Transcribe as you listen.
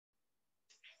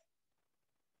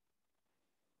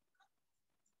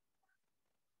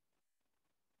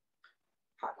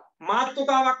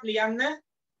මාතෘකාවක්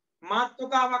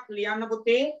ලියන්න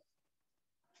පුතේ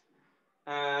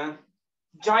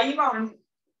ජෛව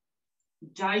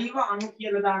අණු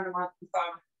කියලා දාන්න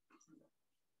මාතෘකාව.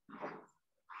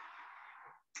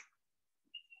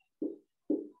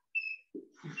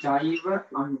 ජෛව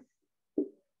අණු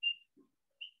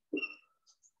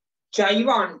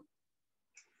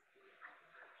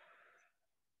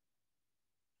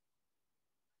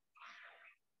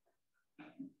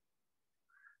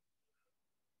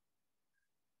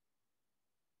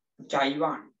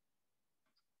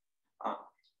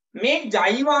මේ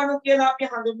ජෛවාණු කියලා අපි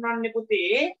හඳුන්වන්නේ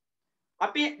පුතේ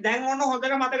අපි දැන් ඔන්න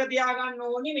හොඳට මතක තියාගන්න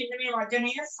ඕනේ මෙන්න මේ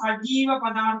වචනය සජීව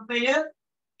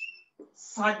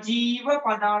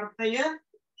පදාර්ථය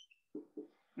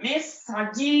මේ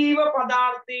සජීව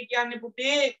පදාර්ථය කියන්නේ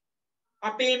පුතේ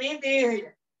අපේ මේ දේහය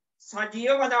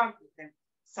සජීව පදාර්ථය.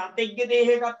 සතෙක්ගේ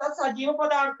දේහය ගත්තත් සජීව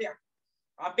පදාර්ථයක්.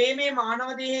 අපේ මේ මානව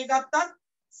දේහය ගත්තත්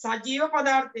සජීව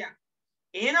පදාර්ථයක්.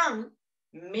 එහෙනම්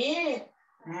මේ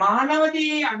මානව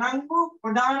දේහයේ අනංගු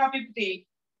ප්‍රධාන අපි පුතේ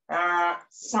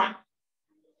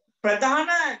ප්‍රධාන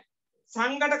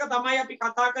සංඝටක තමයි අපි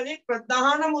කතා කළේ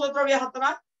ප්‍රධාන මූලද්‍රව්‍ය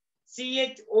හතරක්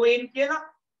CHON කියලා.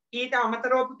 ඊට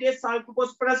අමතරව පුතේ sulphur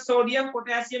phosphorus sodium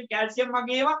potassium calcium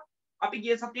වගේ ඒවා අපි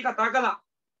ගිය සතියේ කතා කළා.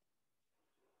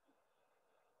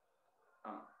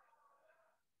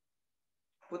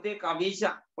 පුතේ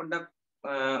කවිෂා පොඩ්ඩක්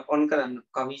ඔන් කරන්න.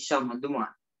 කවිෂා මදුමා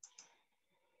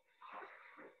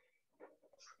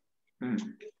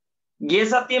ගිය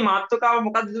සතියේ මාතෘකාව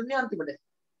මොකක්ද දුන්නේ අන්තිමට?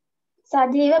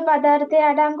 සජීව පදාර්ථයේ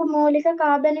අඩංගු මූලික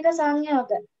කාබනික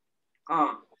සංයෝග.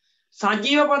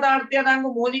 සජීව පදාර්ථය අඩංගු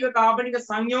මූලික කාබනික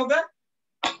සංයෝග.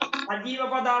 සජීව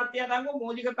පදාර්ථය අඩංගු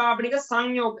මූලික කාබනික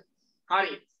සංයෝග.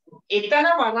 හරි. එතන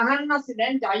වරහන් නැසි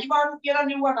දැන් ජෛව අණු කියලා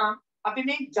නිවුවා අපි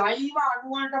මේ ජෛව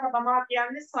අණුවන්ටම තමයි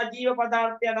කියන්නේ සජීව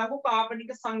පදාර්ථය අඩංගු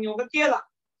කාබනික සංයෝග කියලා.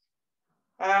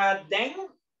 දැන්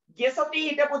ගිය සතියේ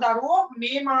හිටපු දරුවෝ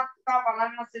මේ මාතෘකාව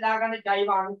වරහන් නැසි දාගන්න ජෛව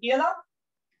අණු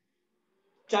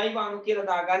කියලා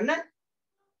දාගන්න.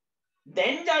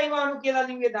 දැන් ජෛව අණු කියලා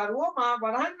ලිව්වේ දරුවෝ මා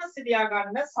වරහන් නැසි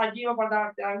ලියාගන්න සජීව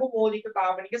පදාර්ථය අඩංගු මූලික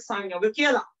කාබනික සංයෝග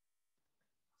කියලා.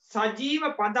 සජීව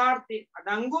පදාර්ථයේ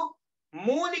අඩංගු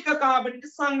මූලික කාබනික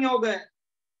සංයෝග.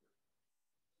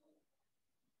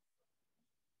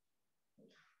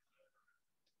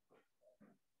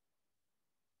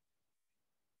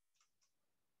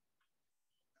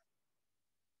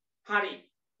 හරි.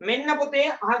 මෙන්න පුතේ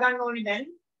අහගන්න ඕනි දැන්.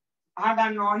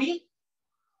 අහගන්න ඕනි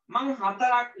මම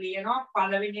හතරක් ලියනවා.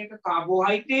 පළවෙනි එක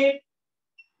කාබෝහයිඩ්‍රේට්,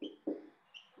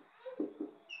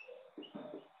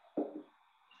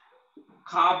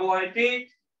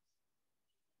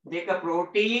 දෙක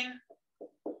ප්‍රෝටීන්.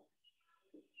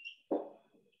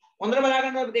 හොඳට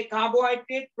බලාගන්න ඕනේ පුතේ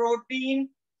කාබෝහයිඩ්‍රේට්, ප්‍රෝටීන්,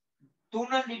 තුන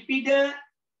ලිපිඩ,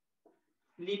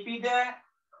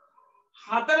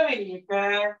 හතරවෙනි එක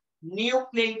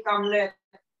නියුක්ලියික් අම්ල.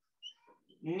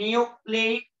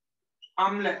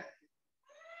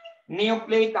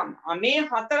 මේ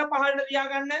හතර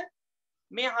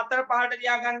පහට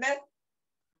ලියාගන්න.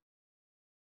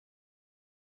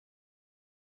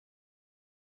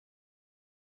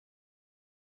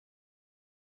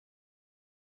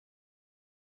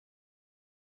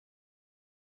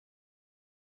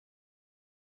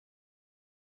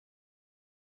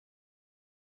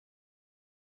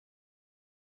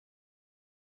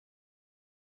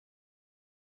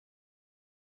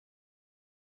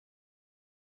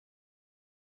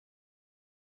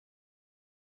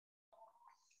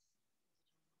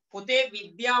 පුතේ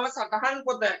විද්‍යාව සටහන්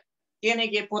පොත කියන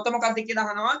එකේ පොත මොකක්ද කියලා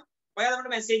අහනවා. ඔයාලා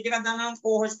මට මැසේජ් එකක් දාන්න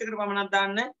කෝහොස්ට් එකට පමණක්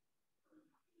දාන්න.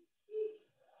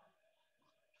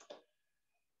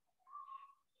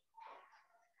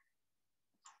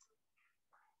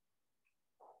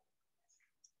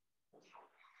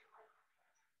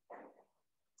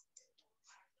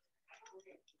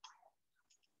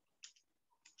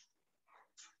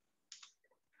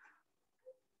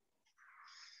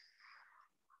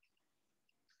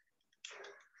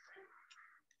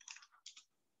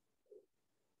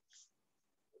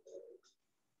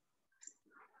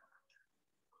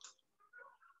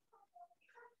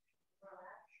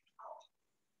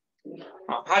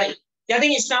 හරි.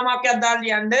 යටින් ඉස්ලාමාක්‍යයක් දාලා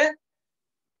ලියන්න.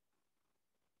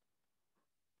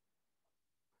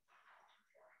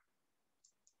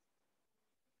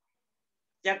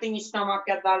 යටින්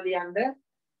ඉස්ලාමාක්‍යයක් දාලා ලියන්න.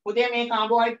 පුතේ මේ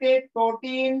කාබෝහයිඩ්‍රේට්,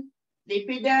 ප්‍රෝටීන්,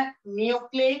 ලිපිඩ,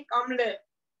 නියුක්ලියික්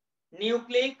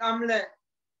අම්ල.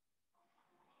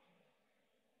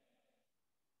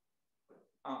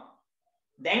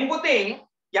 දැන් පුතේ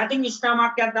යටින්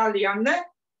ඉස්ලාමාක්‍යයක් දාලා ලියන්න.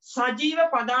 සජීව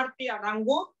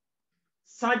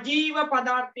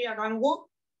පදාර්ථයේ අඩංගු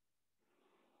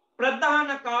ප්‍රධාන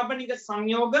කාබනික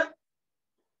සංයෝග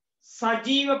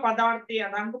සජීව පදාර්ථයේ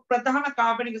අඩංගු ප්‍රධාන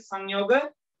කාබනික සංයෝග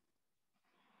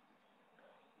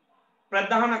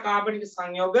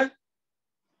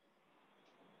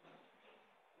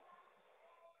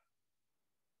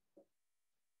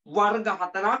වර්ග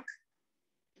හතරක්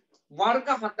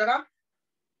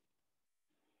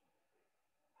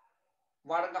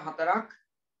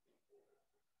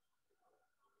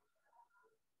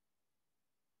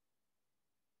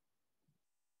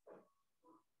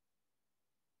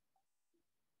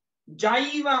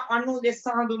ජෛව අණු ලෙස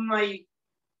හඳුන්වයි.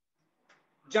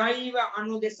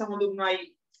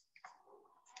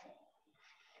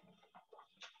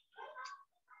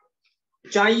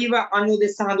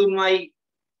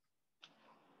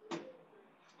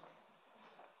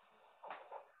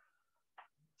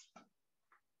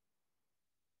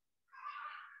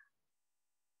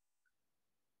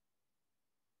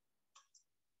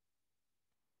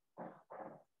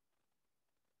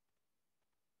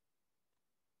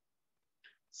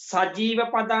 සජීව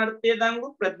පදාර්ථය දංගු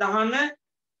ප්‍රධාන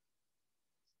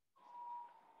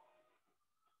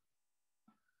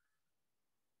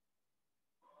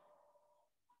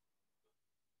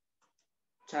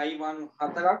ජෛවණු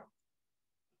හතරක්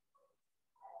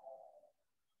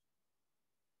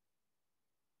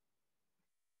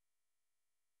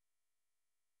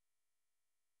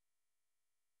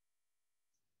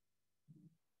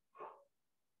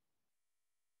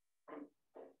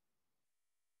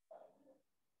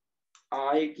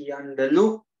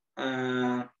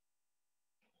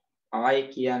ආය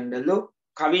කියන්නලු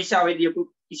කවිෂාවේ දීපු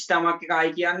ඉෂ්ටමක් එක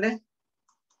ආය කියන්න.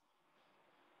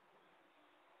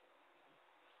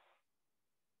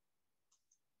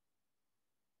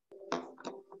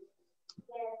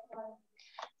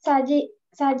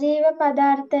 සජීව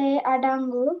පදාර්ථයේ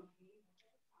අඩංගු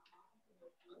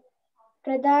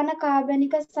ප්‍රධාන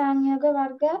කාබනික සංයෝග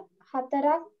වර්ග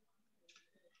හතරක්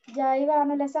ජෛව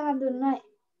අණු ලෙස හඳුන්වයි.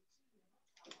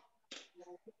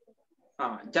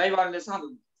 ජෛවාණු ලෙස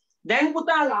හඳුන්වයි. දැන්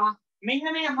පුතාලා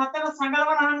මෙන්න මේ හතර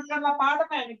සංගලවරහන් කරලා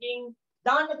පාඩමකින්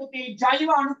දාන්න පුතේ ජෛව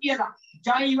අණු කියලා.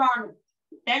 ජෛවාණු.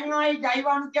 දැන් ආයේ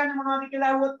ජෛවාණු කියන්නේ මොනවද කියලා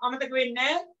අහුවොත් අමතක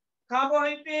වෙන්නේ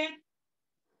නැහැ.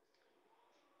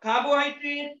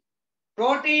 Carbohydrate,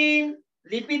 protein,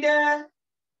 ලිපිඩ,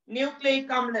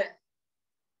 නියුක්ලියික් අම්ල.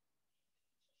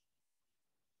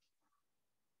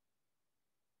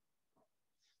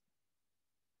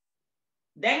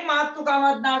 දැන්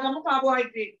මාතෘකාවක් දාගමු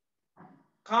කාබෝහයිඩ්‍රේට්.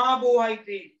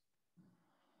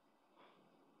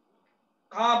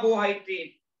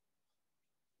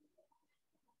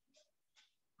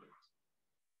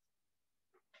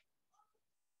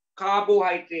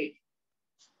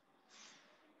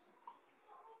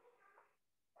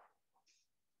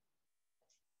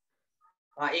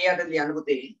 ඒ අත ලියන්න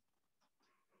පුතේ.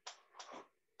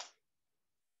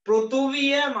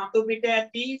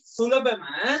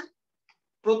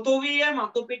 පෘථුවිය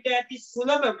මතු පිට ඇති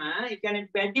සුලභම ඒ කියන්නේ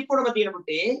වැඩිපුරම තියෙන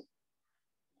පුතේ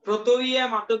පෘථුවිය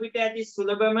මතු පිට ඇති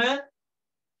සුලභම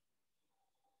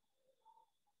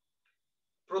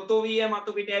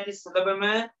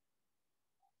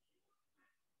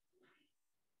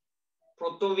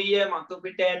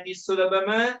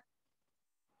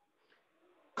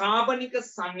කාබනික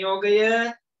සංයෝගය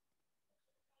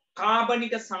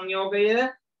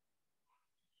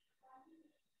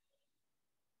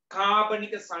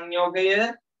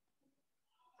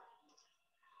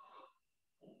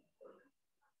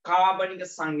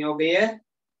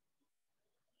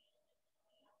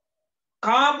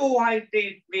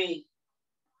කාබෝහයිඩ්‍රේට් වේ.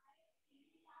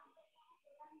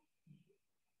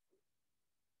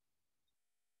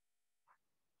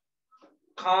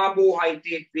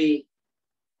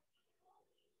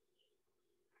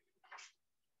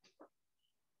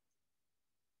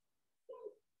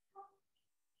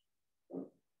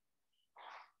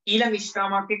 ඊළඟ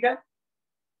ඉෂ්ඨාමක් එක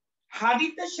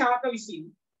හරිත ශාක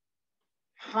විසින්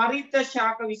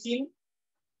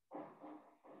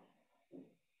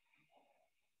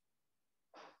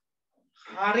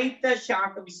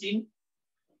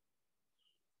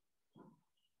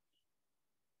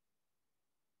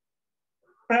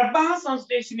ප්‍රභා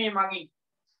සංශ්ලේෂණය මගින්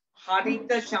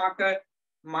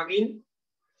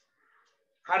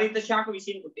හරිත ශාක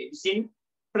විසින්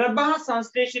ප්‍රභා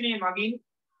සංශ්ලේෂණය මගින්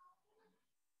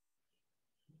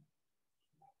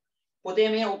පොතේ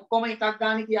මේ ඔක්කොම එකක්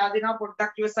ගන්න කියා දෙනවා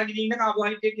පොඩ්ඩක් ඉවසගෙන ඉන්න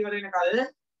කාබෝහයිඩ්‍රේට් ඉවර වෙනකල්.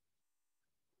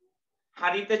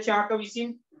 හරිත ශාක විසින්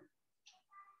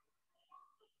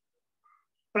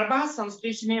ප්‍රභා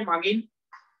සංශ්ලේෂණය මගින්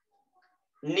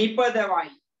නිපදවයි.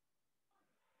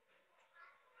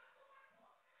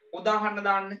 උදාහරණ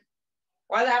දාන්න.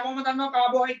 ඔයාලා හැමෝම දන්නවා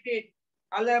කාබෝහයිඩ්‍රේට්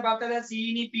අල බතල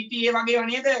සීනි පිටි ඒ වගේ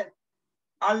නේද?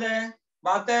 අල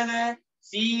බතල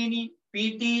සීනි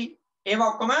පිටි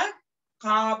ඒවා ඔක්කොම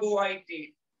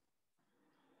කාබෝහයිඩ්‍රේට්.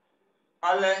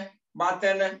 අල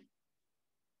බතල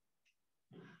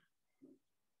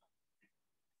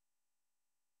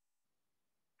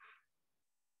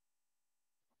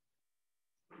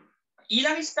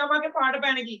ඊළඟ ස්ටමකේ පාට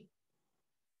පැනකි.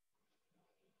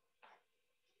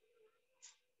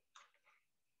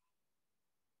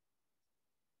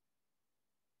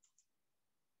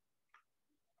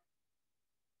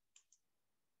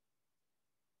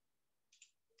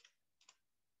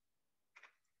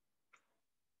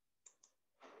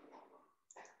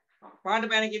 පාට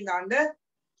පැනකින් දාන්න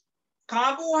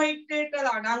කාබෝහයිඩ්‍රේට් වල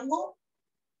අඩංගු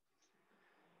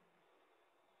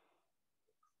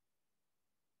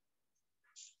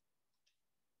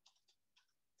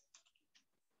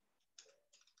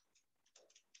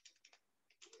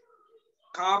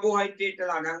කාබෝහයිඩ්‍රේට්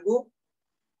වල අඩංගු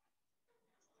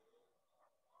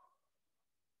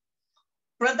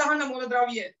ප්‍රධාන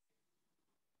මූලද්‍රව්‍ය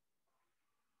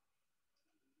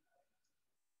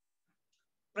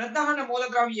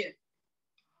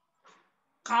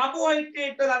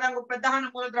කාබෝහයිඩ්‍රේට් වල අඩංගු ප්‍රධාන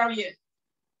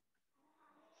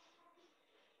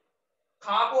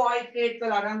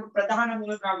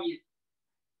මූලද්‍රව්‍ය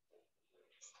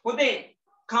පුතේ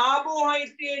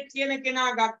කාබෝහයිඩ්‍රේට් කියන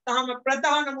කෙනා ගත්තාම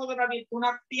ප්‍රධාන මූලද්‍රව්‍ය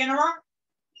තුනක් තියෙනවා.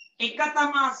 එක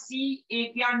තමයි C ඒ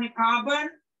කියන්නේ කාබන්,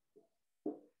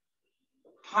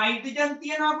 හයිඩ්‍රජන්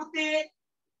තියෙනවා පුතේ,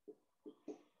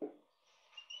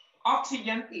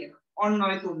 ඔක්සිජන් තියෙනවා. ඔන්න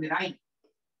ඔය තුන් දෙනයි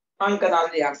අංක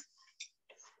 10ක්.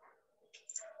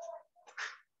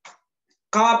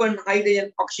 Carbon,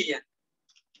 hydrogen, oxygen.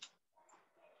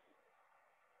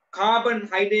 Carbon,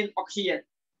 hydrogen, oxygen.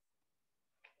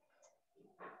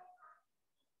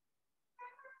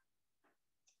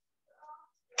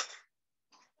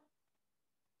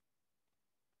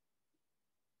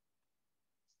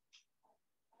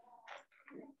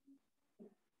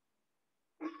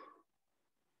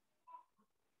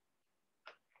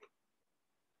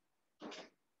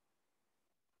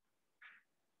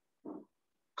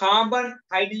 Carbon,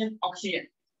 hydrogen, oxygen.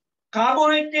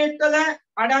 Carbohydrate වල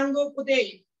අඩංගු පුතේ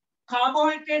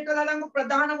කාබෝහයිඩ්‍රේට් වල අඩංගු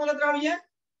ප්‍රධාන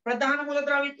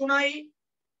මූලද්‍රව්‍ය තුනයි.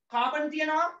 කාබන්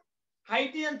තියෙනවා,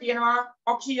 හයිඩ්‍රජන් තියෙනවා,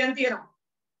 ඔක්සිජන් තියෙනවා.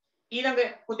 ඊළඟ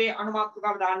පුතේ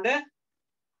අනුමාත්‍රකාව දාන්න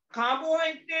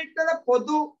කාබෝහයිඩ්‍රේට් වල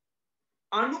පොදු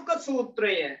අණුක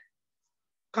සූත්‍රය.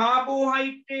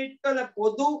 කාබෝහයිඩ්‍රේට් වල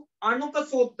පොදු අණුක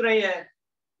සූත්‍රය.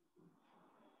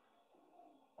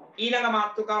 ඊළඟ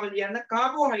මාතෘකාව ලියන්න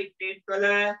කාබෝහයිඩ්‍රේට් වල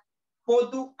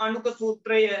පොදු අණුක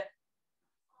සූත්‍රය.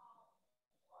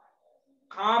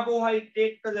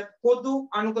 කාබෝහයිඩ්‍රේට් වල පොදු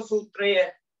අණුක සූත්‍රය.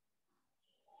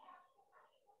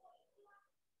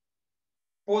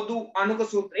 පොදු අණුක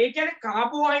සූත්‍රය. ඒ කියන්නේ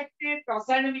කාබෝහයිඩ්‍රේට්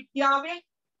රසායන විද්‍යාවේ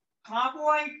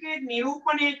කාබෝහයිඩ්‍රේට්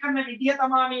නිරූපණය කරන විදිය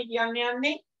තමයි මේ කියන්නේ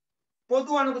යන්නේ.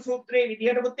 පොදු අණුක සූත්‍රයේ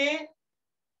විදියට පුතේ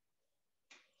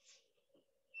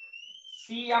C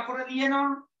අකුර ලියනවා,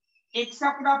 X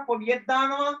අකුරක් පොඩියක්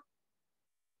දානවා,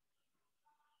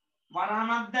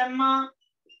 වරහණක් දැම්මා,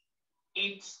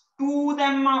 H2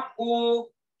 දැම්මා, O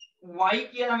Y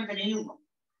කියලා මෙතන එනවා.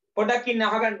 පොඩ්ඩක් ඉන්න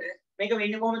අහගන්න මේක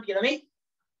වෙන්නේ කොහොමද කියලා. මේ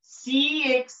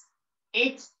CX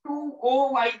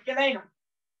H2OY කියලා එනවා.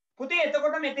 පුතේ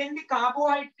එතකොට මෙතෙන්දි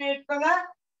කාබෝහයිඩ්‍රේට් වල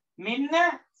මෙන්න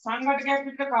සංඝටකයක්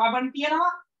විතර කාබන්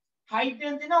තියෙනවා,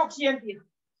 හයිඩ්‍රජන් තියෙනවා, ඔක්සිජන් තියෙනවා.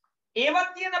 ඒවත්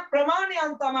තියෙන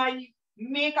ප්‍රමාණයන් තමයි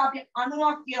මේක අපි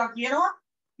අණුවක් කියලා කියනවා.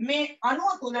 මේ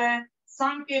අණුව තුල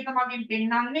සංකේත මගින්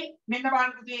පෙන්වන්නේ මෙන්න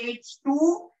බලන්න පුතේ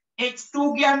H2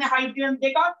 කියන්නේ හයිඩ්‍රජන්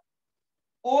දෙකක්,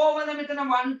 O වල මෙතන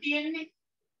 1 තියෙන්නේ.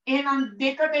 එහෙනම්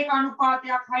දෙකට එක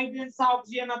අනුපාතයක් හයිඩ්‍රජන් සහ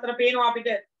ඔක්සිජන් අතර පේනවා අපිට.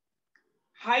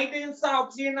 හයිඩ්‍රජන් සහ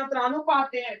ඔක්සිජන් අතර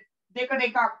අනුපාතය දෙකට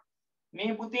එකක්.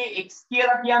 මේ පුතේ X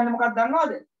කියලා කියන්නේ මොකක්ද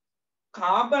දන්නවද?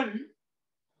 කාබන්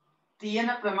තියෙන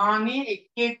ප්‍රමාණය එක්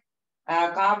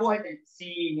කාබෝහයිඩ්‍රේට්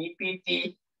සීනි පිටි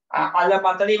අල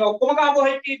බතල ඒවා ඔක්කොම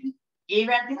කාබෝහයිඩ්‍රේට් නේ.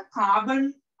 ඒවැ තියෙන කාබන්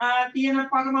තියෙන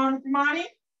පරමාණු ප්‍රමාණය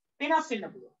වෙනස් වෙන්න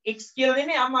පුළුවන්. X කියලා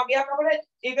දෙන්නේ අම්මගේ අපිට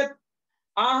ඒක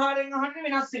ආහාරයෙන් අහන්න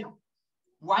වෙනස් වෙනවා.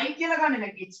 Y කියලා ගන්න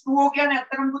නැහැ. H2O කියන්නේ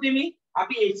ඇත්තටම පුතේ මේ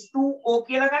අපි H2O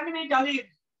කියලා ගන්න මේ ජලය.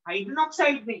 හයිඩ්‍රජන්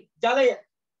ඔක්සයිඩ් නේ ජලය.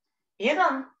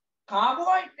 එහෙනම්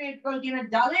කාබෝහයිඩ්‍රේට් වල තියෙන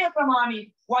ජලය ප්‍රමාණය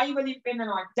Y වලින්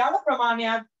පෙන්නනවා. ජල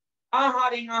ප්‍රමාණයත්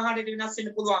ආහාරයෙන් ආහාරයට වෙනස්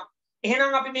වෙන්න පුළුවන්.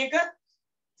 එහෙනම් අපි මේක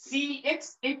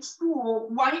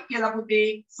CXH2OY කියලා පුතේ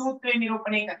සූත්‍රය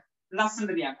නිරූපණය කරා.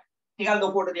 ලස්සනට තියාගන්න. ටිකක්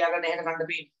ලොකුවට තියාගන්න එහෙම ගන්න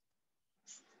බෑ.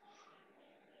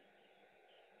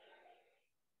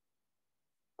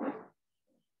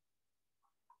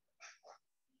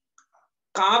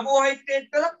 කාබෝහයිඩ්‍රේට්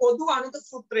වල පොදු අණුක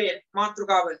සූත්‍රය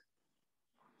මාතෘකාව.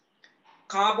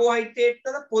 කාබෝහයිඩ්‍රේට්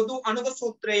වල පොදු අණුක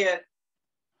සූත්‍රය.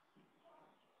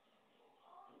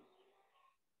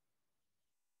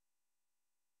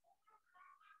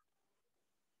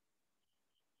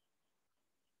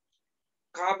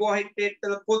 කාබෝහයිඩ්‍රේට්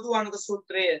වල පොදු අණුක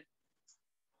සූත්‍රය.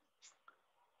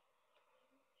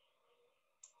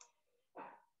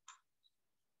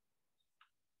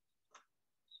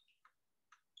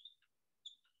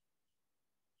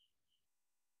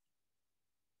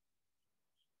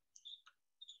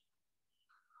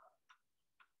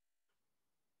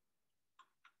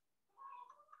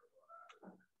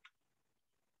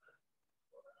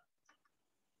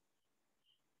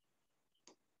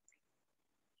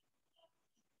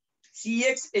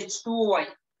 CxH2y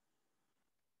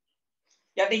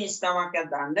යටින් ස්ථාවරයක්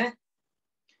දාන්න.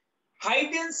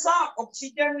 හයිඩ්‍රජන් සහ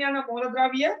ඔක්සිජන් යන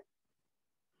මූලද්‍රව්‍ය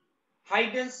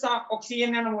හයිඩ්‍රජන් සහ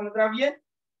ඔක්සිජන් යන මූලද්‍රව්‍ය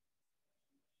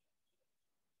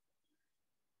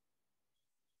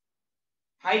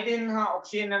හයිඩ්‍රජන් හා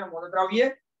ඔක්සිජන් යන මූලද්‍රව්‍ය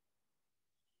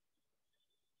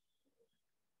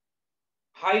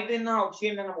හයිඩ්‍රජන් හා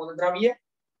ඔක්සිජන් යන මූලද්‍රව්‍ය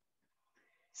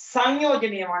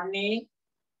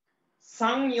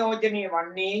සංයෝජනය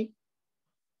වන්නේ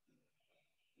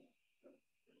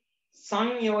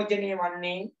සංයෝජනය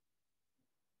වන්නේ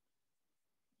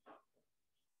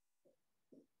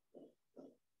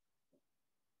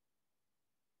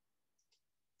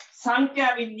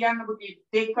සංඛ්‍යා විද්‍යාන පුතේ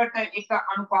 2:1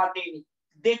 අනුපාතේනි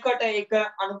 2:1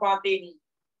 අනුපාතේනි.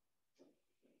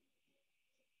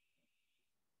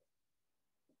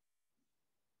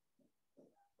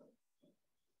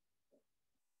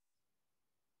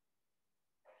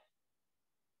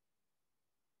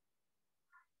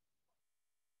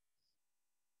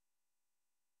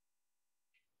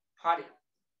 හරි.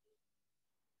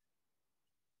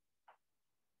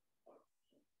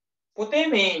 පුතේ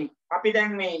මේ අපි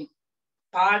දැන් මේ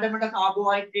පාඩමට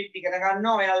කාබෝහයිඩ්‍රේට් ඉගෙන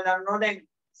ගන්නවා. ඔයාලා දන්නවා දැන්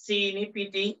සීනි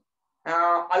පිටි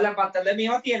අලපතල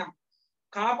මේවා තියෙනවා.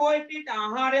 කාබෝහයිඩ්‍රේට්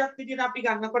ආහාරයක් විදිහට අපි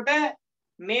ගන්නකොට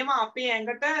මේවා අපේ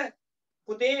ඇඟට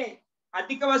පුතේ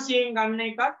අධික වශයෙන් ගන්න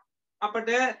එකත් අපට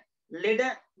ලෙඩ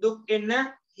දුක් එන්න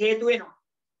හේතු වෙනවා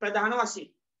ප්‍රධාන වශයෙන්.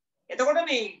 එතකොට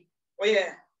මේ ඔය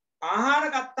ආහාර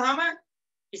ගත්තාම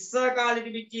ඉස්සර කාලේ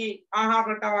තිබිච්ච ආහාර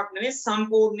රටාවක් නෙවෙයි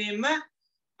සම්පූර්ණයෙන්ම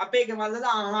අපේ ගෙවල් වල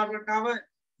ආහාර රටාව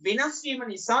වෙනස් වීම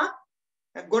නිසා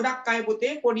ගොඩක් අය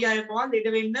පුතේ පොඩි අය පවා ලෙඩ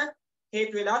වෙන්න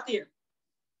හේතු වෙලා තියෙනවා.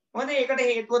 මොකද ඒකට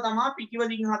හේතුව තමයි පිටි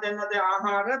වලින් හදන ලද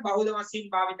ආහාර බහුල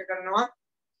වශයෙන් භාවිත කරනවා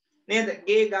නේද?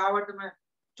 ගේ ගාවටම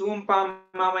චූම්පාම්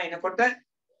මාම එනකොට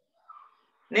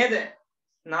නේද?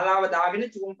 නලාව දාගෙන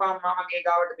චූම්පාම් මාම ගේ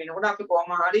ගාවට වෙනකොට අපි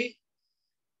කොහොම හරි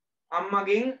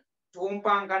අම්මගෙන්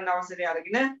චූම්පාම් ගන්න අවසරය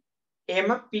අරගෙන එහෙම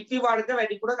පිටි වර්ග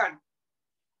වැඩිපුර ගන්න.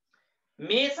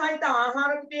 මේ සහිත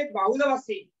ආහාර පුතේ බහුල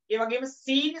වශයෙන් ඒ වගේම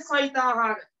සීනි සහිත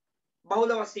ආහාර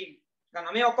බහුල වශයෙන්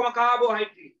ගන්න. මේ ඔක්කොම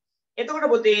කාබෝහයිඩ්‍රේට්. එතකොට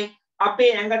පුතේ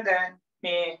අපේ ඇඟට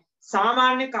මේ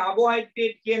සාමාන්‍ය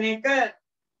කාබෝහයිඩ්‍රේට් කියන එක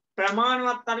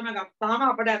ප්‍රමාණවත් තරම ගත්තාම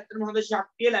අපිට ඇත්තටම හොඳ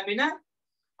ශක්තිය ලැබෙන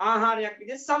ආහාරයක්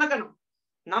විදිහට සලකනවා.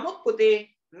 නමුත් පුතේ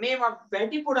මේවා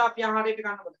වැඩිපුර අපි ආහාරයට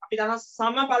ගන්නකොට අපි දන්නවා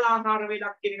සමබල ආහාර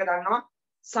වේලක් කියන එක දන්නවා.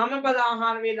 සමබල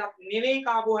ආහාර වේලක් නෙවෙයි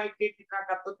කාබෝහයිඩ්‍රේට් ටිකක්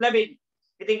ගත්තොත් ලැබෙන්නේ.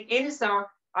 ඉතින් ඒ නිසා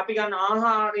අපි ගන්න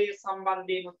ආහාරය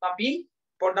සම්බන්ධයෙන් අපි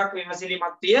පොඩ්ඩක්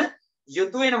විමසිලිමත් විය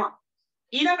යුතු වෙනවා.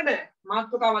 ඊළඟට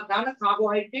මාතෘකාවක් දාන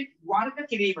කාබෝහයිඩ්‍රේට් වර්ග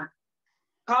කිරීම.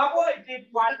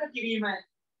 කාබෝහයිඩ්‍රේට් වර්ග කිරීම.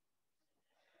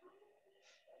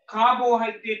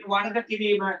 කාබෝහයිඩ්‍රේට් වර්ග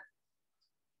කිරීම.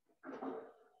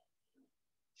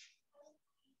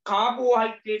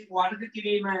 කාබෝහයිඩ්‍රේට් වර්ග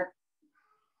කිරීම.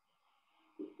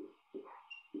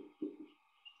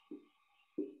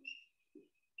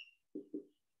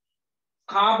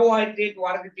 කාබෝහයිඩ්‍රේට්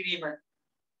වර්ග කිරීම.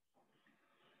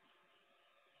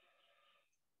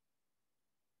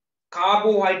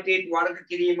 කාබෝහයිඩ්‍රේට් වර්ග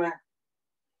කිරීම.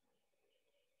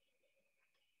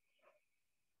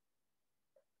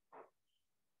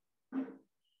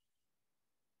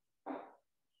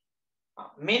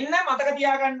 මෙන්න මතක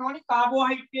තියාගන්න ඕනේ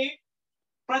කාබෝහයිඩ්‍රේට්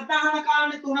ප්‍රධාන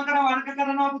කාණ්ඩ තුනකට වර්ග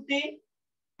කරනවා පුතේ.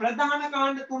 ප්‍රධාන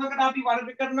කාණ්ඩ තුනකට අපි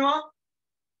වර්ග කරනවා.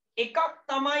 එකක්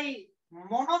තමයි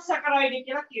මොනොසැකරයිඩ්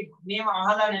කියලා කියනවා. මේව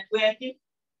අහලා නැතුව ඇති.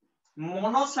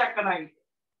 මොනොසැකරයිඩ්.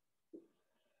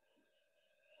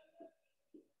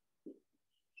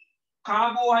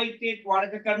 කාබෝහයිඩ්‍රේට්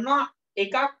වර්ග කරනවා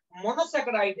එකක්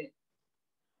මොනොසැකරයිඩ්.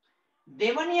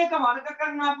 දෙවැනි එක වර්ග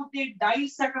කරනවා පුතේ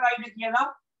ඩයිසැකරයිඩ් කියලා.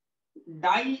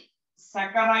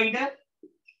 ඩයිසැකරයිඩ්.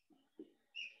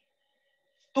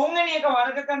 තුන්වෙනි එක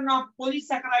වර්ග කරනවා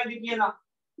පොලිසැකරයිඩ් කියලා.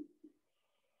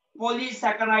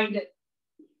 පොලිසැකරයිඩ්.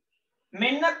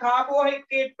 මෙන්න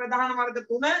කාබෝහයිඩ්‍රේට් ප්‍රධාන වර්ග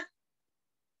 3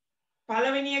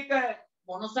 පළවෙනි එක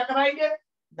මොනොසැකරයිඩ්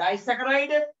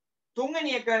ඩයිසැකරයිඩ්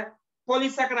තුන්වෙනි එක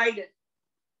පොලිසැකරයිඩ්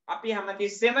අපි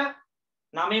හැමතිස්සෙම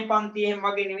 9 පන්තියෙන්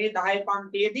වගේ නෙවෙයි 10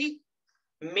 පන්තියේදී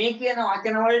මේ කියන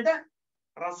වචන වලට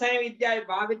රසායන විද්‍යාවේ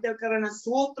භාවිත කරන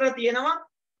සූත්‍ර තියෙනවා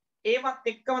ඒවත්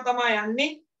එක්කම තමයි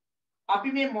යන්නේ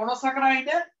අපි මේ මොනොසැකරයිඩ්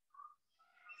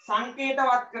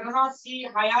සංකේතවත් කරනවා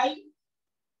C6යි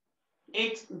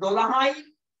X12යි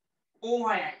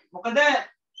O6යි මොකද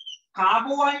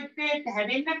කාබෝහයිඩ්‍රේට්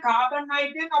හැදෙන්නේ කාබන්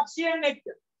හයිඩ්‍රජන් ඔක්සිජන් එක්ක.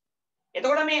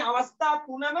 එතකොට මේ අවස්ථා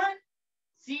තුනම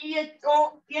CHO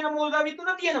කියන මූල ද්‍රව්‍ය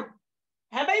තුන තියෙනවා.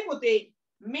 හැබැයි පුතේ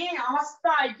මේ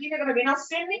අවස්ථා එකිනෙකට වෙනස්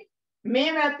වෙන්නේ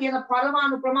මේවා තියෙන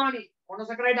පරමාණු ප්‍රමාණය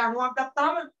මොනොසැකරයිඩ් අණුවක්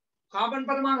ගත්තාම කාබන්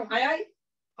පරමාණු 6යි,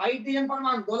 හයිඩ්‍රජන්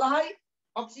පරමාණු 12යි,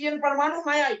 ඔක්සිජන් පරමාණු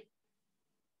 6යි.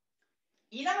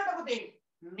 ඊළඟට පුතේ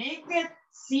මේකේ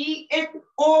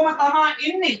CHOම තමයි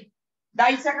එන්නේ.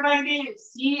 ඩයිසැකරයිඩේ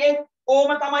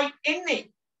CHOම තමයි එන්නේ.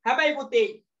 හැබැයි පුතේ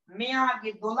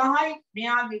මෙයාගේ 12යි,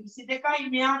 මෙයාගේ 22යි,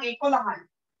 මෙයාගේ 11යි.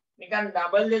 නිකන්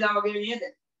ඩබල් වෙලා වගේ නේද?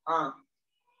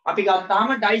 අපි ගත්තාම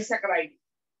ඩයිසැකරයිඩ්.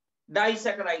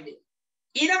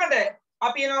 ඊළඟට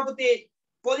අපි එනවා පුතේ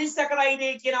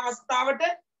පොලිසැකරයිඩේ කියන අවස්ථාවට.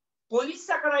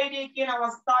 පොලිසැකරයිඩේ කියන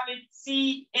අවස්ථාවේ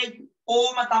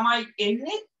CHOම තමයි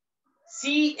එන්නේ.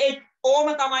 CHOම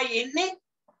තමයි එන්නේ.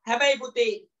 හැබැයි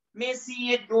පුතේ මේ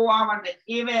CHO ආවද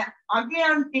ඒව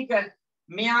අගයන් ටික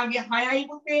මෙයාගේ 6යි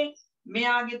පුතේ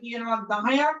මෙයාගේ තියෙනවා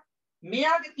 10ක්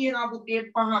මෙයාගේ තියෙනවා පුතේ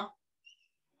 5ක්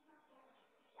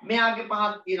මෙයාගේ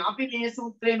 5ක් තියෙනවා අපි මේ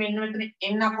සූත්‍රයේ මෙන්න මෙතන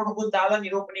එන්න කොටකුත් දාලා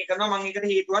නිරූපණය කරනවා මම ඒකට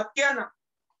හේතුවක් කියනවා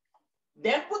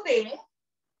දැන් පුතේ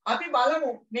අපි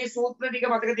බලමු මේ සූත්‍ර ටික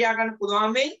මතක තියාගන්න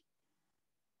පුළුවන් වෙයි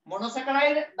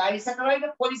මොනොසැකරයිඩ්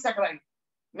ඩයිසැකරයිඩ් පොලිසැකරයිඩ්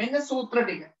මෙන්න සූත්‍ර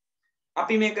ටික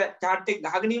අපි මේක chart එක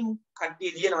ගහගෙන ඉමු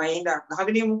කට්ටිය ලියනවා ඒ හින්දා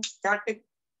ගහගෙන ඉමු chart එක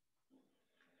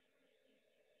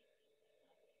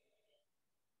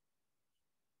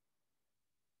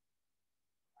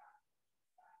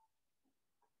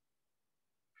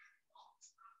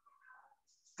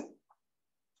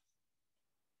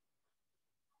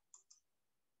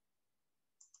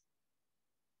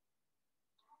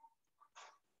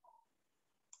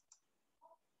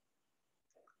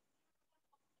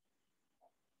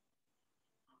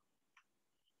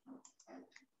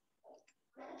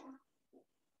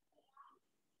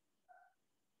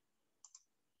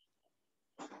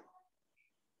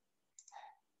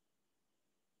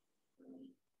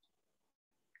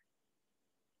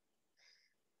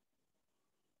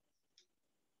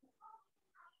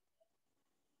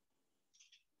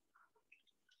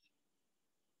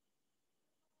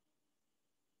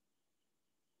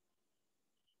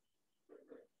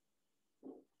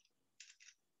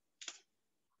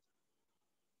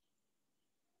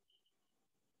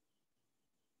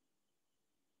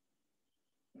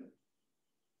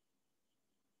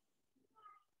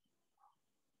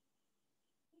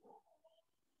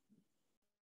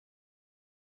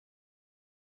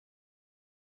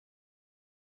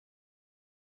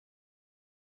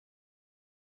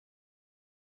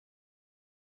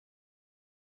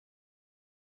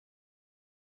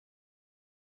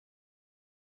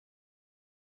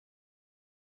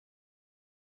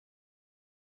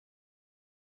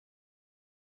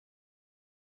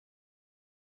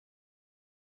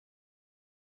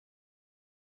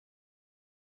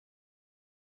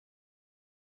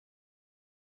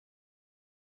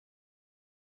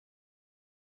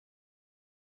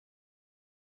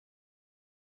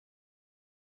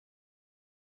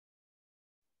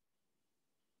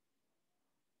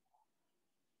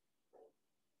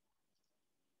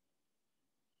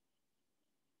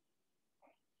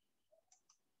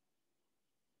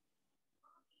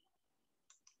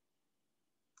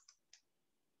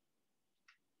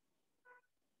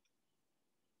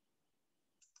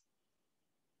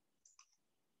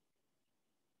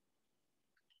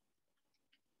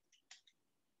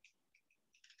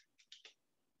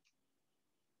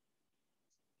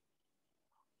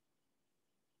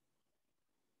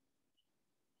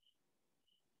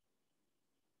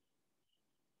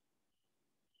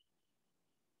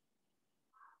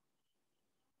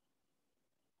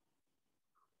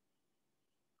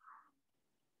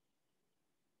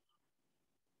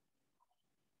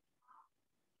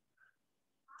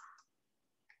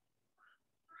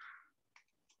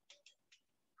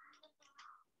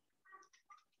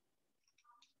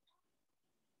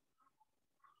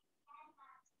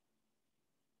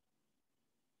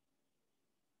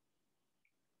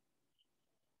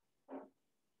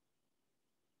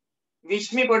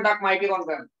විශ්මි පොඩ්ඩක් මයික් එක ඔන්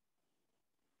කරන්න.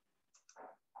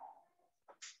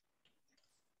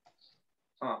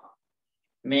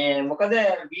 මේ මොකද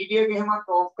වීඩියෝ එක එහෙමත්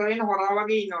ඕෆ් කරගෙන හොරා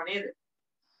වගේ ඉන්නව නේද?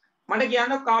 මට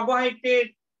කියන්න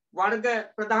කාබෝහයිඩ්‍රේට් වර්ග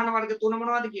ප්‍රධාන වර්ග තුන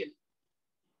මොනවද කියලා?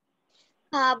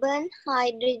 Carbon,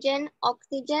 hydrogen,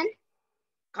 oxygen.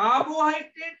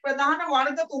 කාබෝහයිඩ්‍රේට් ප්‍රධාන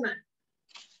වර්ග තුන.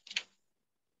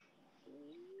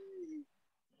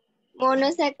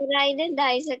 මොනොසැකරයිඩ්,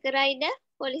 ඩයිසැකරයිඩ්,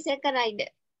 පොලිසැකරයිඩ්.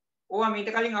 ඕවා මීට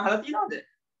කලින් අහලා තියෙනවද?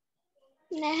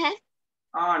 නැහැ.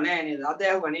 නෑ නේද? අද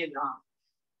ඇහුවා නේද?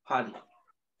 හරි.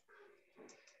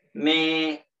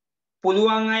 මේ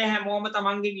පුළුවන් අය හැමෝම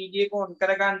තමන්ගේ වීඩියෝ එක ඔන්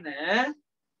කරගන්න.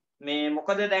 මේ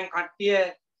මොකද දැන් කට්ටිය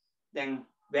දැන්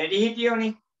වැඩි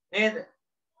හිටියෝනේ නේද?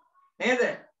 නේද?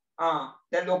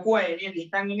 දැන් ලොකු අය නේද?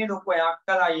 හිතන් ඉන්නේ ලොකු අය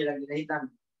අක්කලා අයියලා කියලා හිතන්න.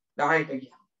 10ට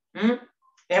ගියා.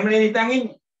 එහෙම නේද හිතන්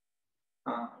ඉන්නේ?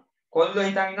 කොල්ලෝ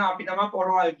හිතන් ඉන්නවා අපි තමයි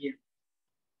පොරවල් කියන්නේ.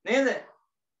 නේද?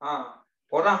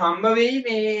 පොර හම්බ වෙයි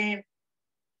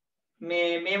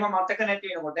මේව මතක නැති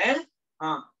වෙනකොට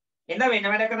එන්න වෙන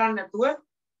වැඩ කරන්නේ නැතුව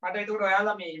මට ඒකට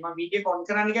ඔයාලා මේ මම වීඩියෝ කොන්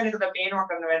කරන්න කියන්නේ ඒකට පේනවා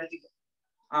කරන වැඩ ටික.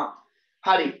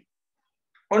 හරි.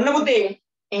 ඔන්න පුතේ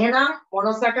එහෙනම්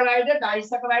මොනොසැකරයිඩ්,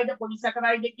 ඩයිසැකරයිඩ්,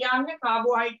 පොලිසැකරයිඩ් කියන්නේ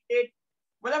කාබෝහයිඩ්‍රේට්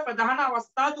වල ප්‍රධාන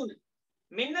අවස්ථා තුන.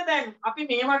 මෙන්න දැන් අපි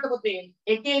මේවට පුතේ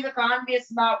එක එක කාණ්ඩයේ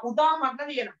උදාහරණ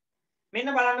ලියනවා.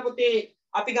 මෙන්න බලන්න පුතේ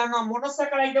අපි ගන්නවා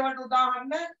මොනොසැකරයිඩ් වලට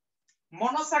උදාහරණ.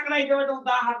 මොනොසැකරයිඩ් වලට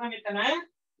උදාහරණ මෙතන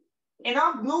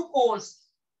එනවා ග්ලූකෝස්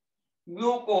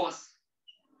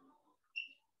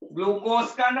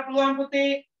ගන්න පුළුවන්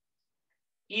පුතේ.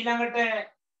 ඊළඟට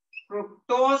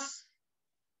ෆ්‍රුක්ටෝස්,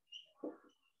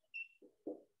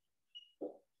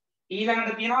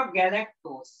 ඊළඟට තියෙනවා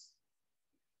ගැලැක්ටෝස්.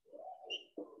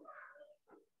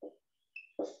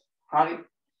 හරි.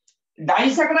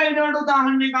 ඩයිසැකරයිඩ් වලට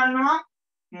උදාහරණ ගන්නවා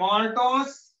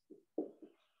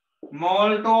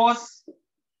මෝල්ටෝස්,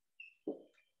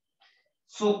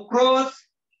 සුක්‍රෝස්,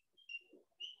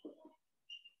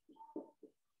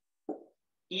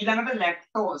 ඊළඟට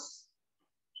ලැක්ටෝස්.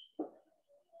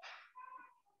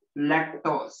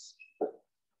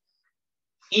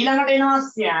 ඊළඟට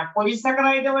එනවා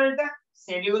පොලිසැකරයිඩ් වලට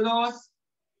සෙලියුලෝස්.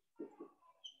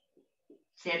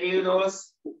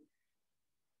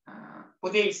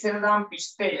 පුතේ ඉස්සර දාම්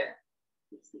පිස්තය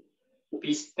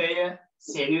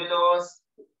සෙලියුලෝස්.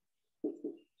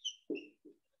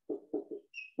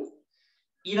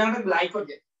 ඊළඟට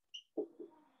ග්ලයිකෝජන්.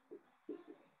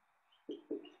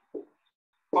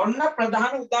 ඔන්න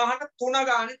ප්‍රධාන උදාහරණ 3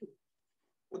 ගානේ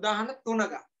උදාහරණ 3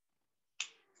 ගන්න.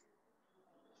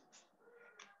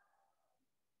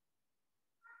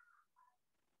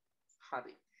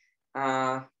 හරි.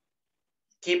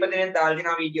 කීප දෙනෙක් දාලා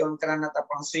දිනා වීඩියෝ ඔන් කරන්නත්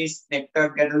අපහසුයි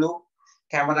නෙට්වර්ක් ගැටලු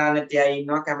කැමරා නැති අය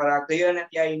ඉන්නවා කැමරා ක්ලියර්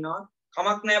නැති අය ඉන්නවා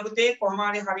කමක් නැහැ පුතේ කොහොම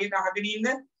හරි හරියට අහගෙන ඉන්න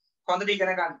හොඳට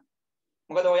ඉගෙන ගන්න.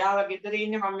 මොකද ඔයාලා ගෙදර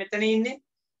ඉන්නේ මම මෙතන ඉන්නේ.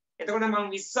 එතකොට මම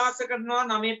විශ්වාස කරනවා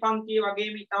 9 පන්තියේ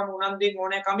වගේම ඉතාම උනන්දුවෙන්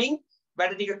ඕනෑ කමින්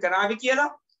වැඩ ටික කරાવી කියලා.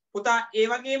 පුතා ඒ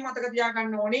වගේම මතක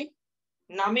තියාගන්න ඕනේ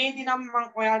 9 දී නම් මම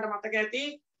ඔයාලට මතක ඇති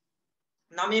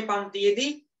 9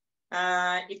 පන්තියේදී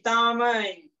ඉතාම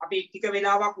අපි ටික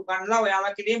වෙලාවක් උගන්ලා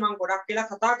ඔයාලා කෙරේ මම ගොඩක් වෙලා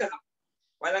කතා කළා.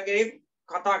 ඔයාලා කෙරේ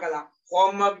කතා කළා.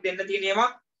 හෝම්වර්ක් දෙන්න තියෙන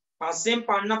ඒවා පස්සෙන්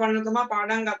පන්න තමයි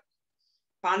පාඩම් ගත්තා.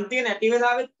 පන්තිය නැති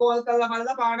වෙලාවෙත් කෝල් කරලා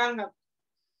බලලා පාඩම් ගත්තා.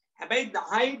 හැබැයි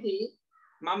 10 දී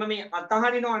මම මේ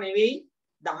අතහරිනව නෙවෙයි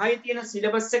 10 තියෙන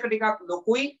සිලබස් එක ටිකක්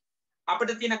ලොකුයි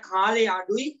අපිට තියෙන කාලය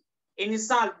අඩුයි ඒ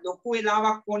නිසා ලොකු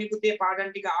වෙලාවක් ඕනි පුතේ පාඩම්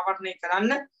ටික ආවරණය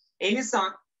කරන්න. ඒ නිසා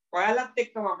ඔයාලත්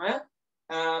එක්ක මම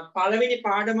පළවෙනි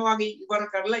පාඩම වගේ ඉවර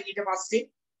කරලා ඊට පස්සේ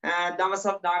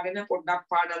දවසක් දාගෙන පොඩ්ඩක්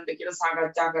පාඩම් දෙක කියලා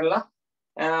සාකච්ඡා කරලා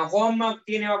හෝම්වර්ක්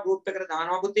තියෙන ඒවා ගෲප් එකට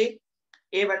දානවා පුතේ.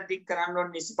 ඒ වැඩ ටික කරන්න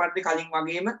ඕනේ නිසිපරිදි කලින්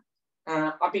වගේම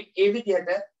අපි ඒ විදිහට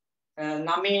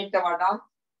 9ට වඩා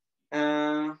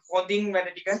හොඳින් වැඩ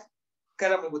ටික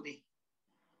කරමු පුතේ.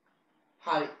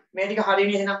 හරි. මේ ටික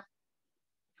හරියනේ එහෙනම්.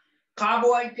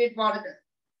 කාබෝහයිඩ්‍රේට් වර්ග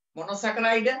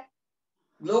මොනොසැකරයිඩ්,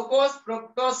 ග්ලූකෝස්,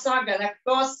 ෆ්‍රුක්ටෝස් සහ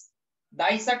ගැලැක්ටෝස්,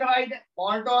 ඩයිසැකරයිඩ්,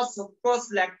 මෝල්ටෝස්, සුක්‍රෝස්,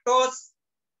 ලැක්ටෝස්,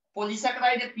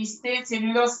 පොලිසැකරයිඩ්, පිස්තේ,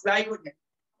 සෙලියුලෝස්, ග්ලයිකෝජන්.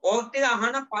 ඕක ටික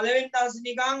අහන පළවෙනි දවසේ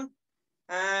නිකන්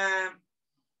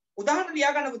උදාහරණ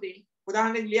ලියා ගන්න පුතේ.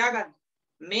 උදාහරණ ලියා ගන්න.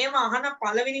 මේව අහන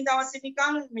පළවෙනි දවසේ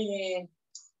නිකන් මේ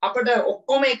අපිට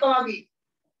ඔක්කොම එක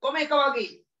වගේ.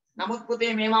 නමුත්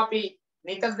පුතේ මේවා අපි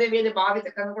නිතර දෙවියන්ගේ භාවිත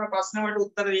කරනකොට ප්‍රශ්න වලට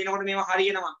උත්තර දෙනකොට මේවා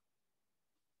හරියනවා.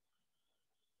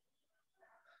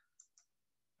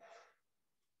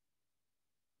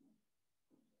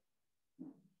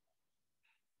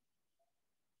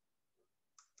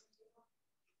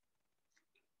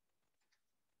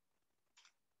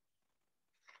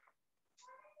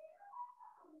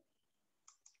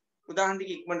 උදාහරණ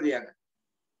ටික ඉක්මනට ලියා ගන්න.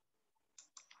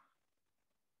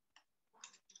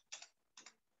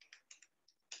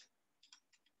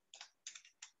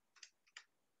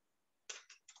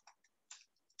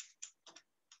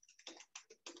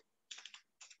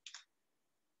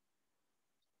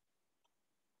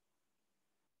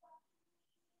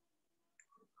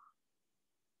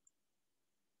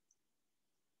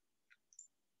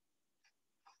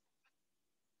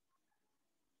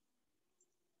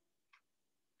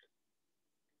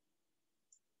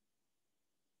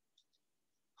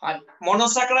 හරි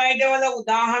මොනොසැකරයිඩ් වල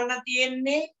උදාහරණ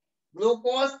තියෙන්නේ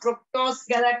ග්ලූකෝස් ෆ්‍රුක්ටෝස්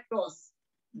ගැලැක්ටෝස්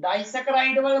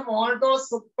ඩයිසැකරයිඩ් වල මෝල්ටෝස්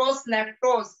ෆ්‍රුක්ටෝස්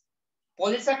ලැක්ටෝස්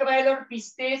පොලිසැකරයිඩ් වල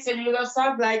පිස්ටේස් සෙලියුලෝස්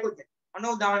සහ ග්ලයිකෝජන් අන්න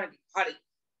උදාහරණ හරි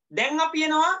දැන් අපි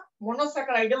එනවා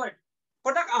මොනොසැකරයිඩ් වලට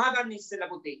පොඩක් අහගන්න ඉස්සෙල්ලා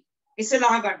පුතේ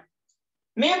ඉස්සෙල්ලා අහගන්න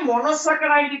මේ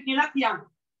මොනොසැකරයිඩ් කියලා කියන්නේ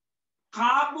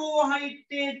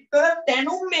කාබෝහයිඩ්‍රේට් වල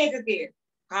තැනුම් ඒකකය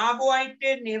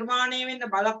කාබෝහයිඩ්‍රේට් නිර්මාණය වෙන්න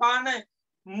බලපාන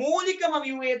මූලිකම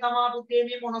ව්‍යුහය තමයි පුතේ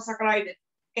මේ මොනොසැකරයිඩ්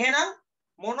එහෙනම්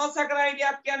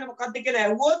මොනොසැකරයිඩයක් කියන්නේ මොකක්ද කියලා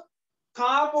ඇහුවොත්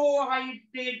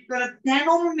කාබෝහයිඩ්‍රේට් වල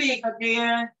තැනුම් ඒකකය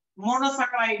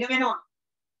මොනොසැකරයිඩ් වෙනවා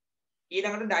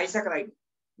ඊළඟට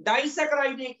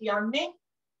ඩයිසැකරයිඩ් කියන්නේ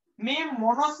මේ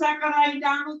මොනොසැකරයිඩ්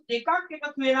අණු දෙකක්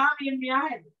එකතු වෙලා මෙයා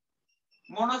හැදෙනවා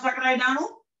මොනොසැකරයිඩ්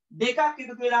අණු දෙකක්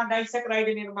එකතු වෙලා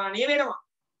ඩයිසැකරයිඩ් නිර්මාණය වෙනවා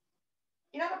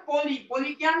ඊළඟ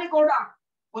පොලි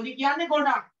කියන්නේ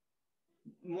ගොඩක්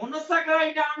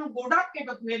මොනොසැකරයිඩ් අණු ගොඩක්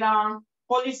එකතු වෙලා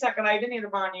පොලිසැකරයිඩ්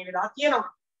නිර්මාණය වෙලා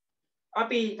තියෙනවා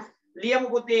අපි ලියමු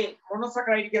පුතේ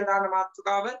මොනොසැකරයිඩ් කියලා දාන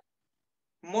මාතෘකාව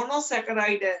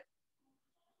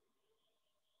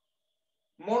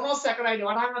මොනොසැකරයිඩ්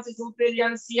වරහන් අස්සේ සූත්‍රය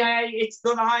ලියන C6යි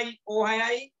H12යි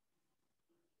O6යි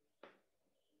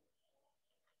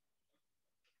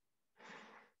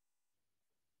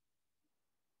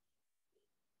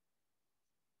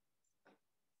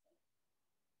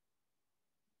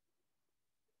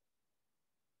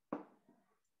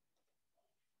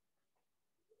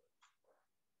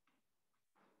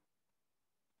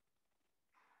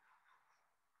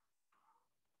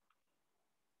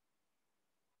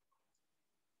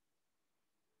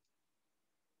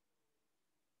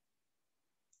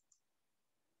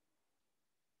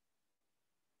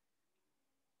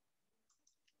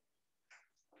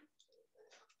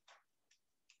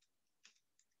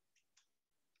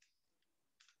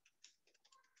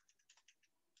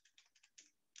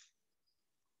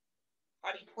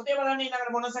හරි පුතේ බලන්න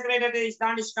ඊළඟට මොනොසැකරයිඩ්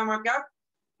ස්ථාන නිෂ්ක්‍රමකයක්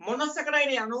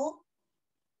මොනොසැකරයිඩ් අණු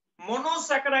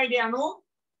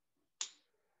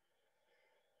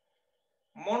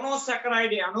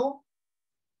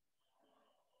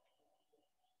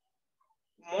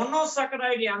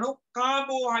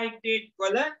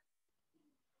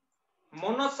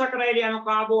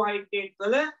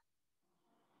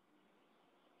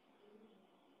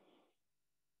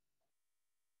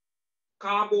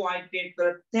කාබෝහයිඩ්‍රේට් වල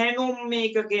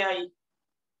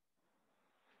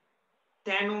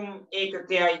තැනුම්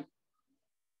ඒකකයයි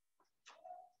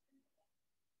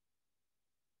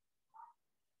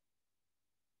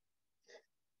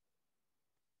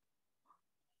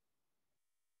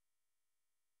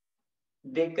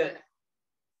දෙක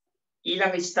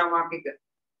ඊළඟ ස්ථානක එක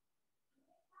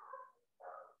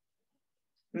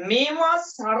මේවා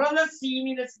සරල සීනි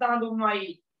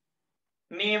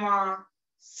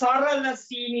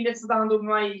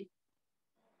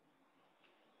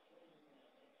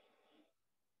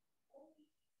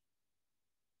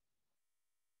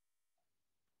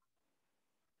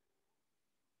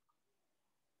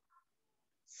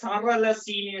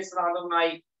ලෙස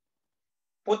හඳුන්වයි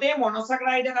පොතේ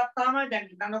මොනොසැකරයිඩ් ගත්තාම දැන්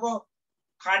හිතන්නකෝ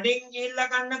කඩෙන් ගිහිල්ලා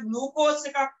ගන්න ග්ලූකෝස්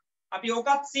එකක් අපි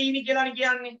ඕකත් සීනි කියලානේ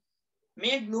කියන්නේ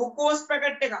මේ ග්ලූකෝස්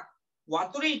පැකට් එකක්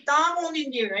වතුර ඉතාම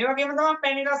හොඳින් දිය වෙනවා ඒ වගේම තමයි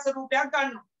පැණි රස රූපයක්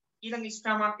ගන්නවා ඊළඟ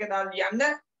ස්ථානක දාලා ලියන්න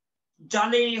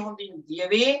ජලයේ හොඳින්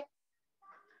දියවේ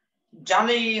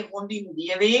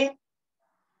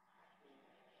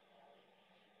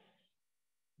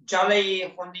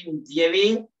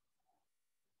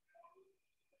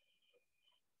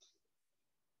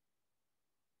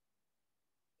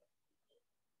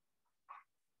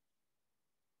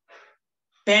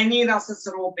පැණි රස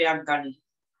ස්වරූපයක් ගනී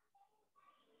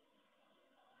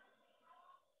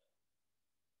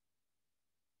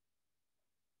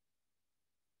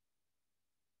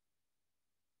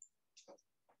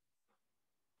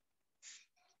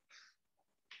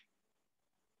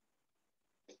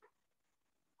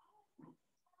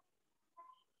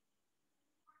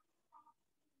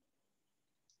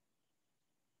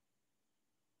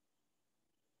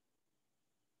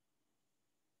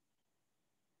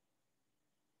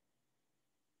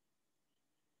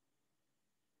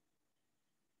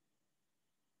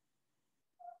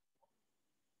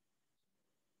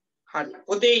හරි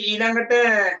පොතේ ඊළඟට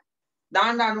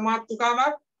දාන්න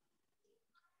අනුමාත්‍රිකාවක්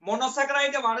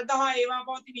මොනොසැකරයිඩ් වර්ග හා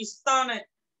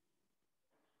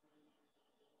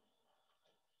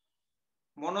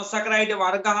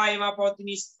ඒවා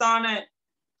පවතින ස්ථාන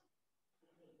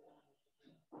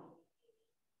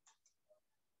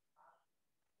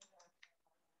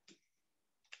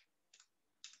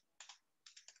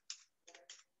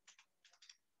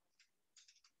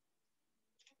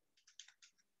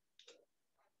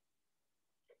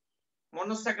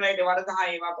මොනොසැකරයිඩ් වර්ග හා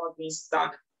ඒවා පවතින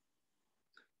ස්ථාන.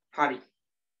 හරි.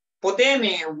 පොතේ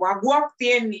මේ වගුවක්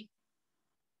තියෙන්නේ.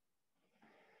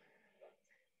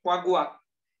 වගුවක්.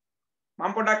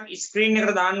 මම පොඩක් ස්ක්‍රීන්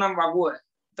එකට දාන්නම් වගුව.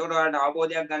 එතකොට ඔයාලට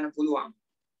අවබෝධයක් ගන්න පුළුවන්.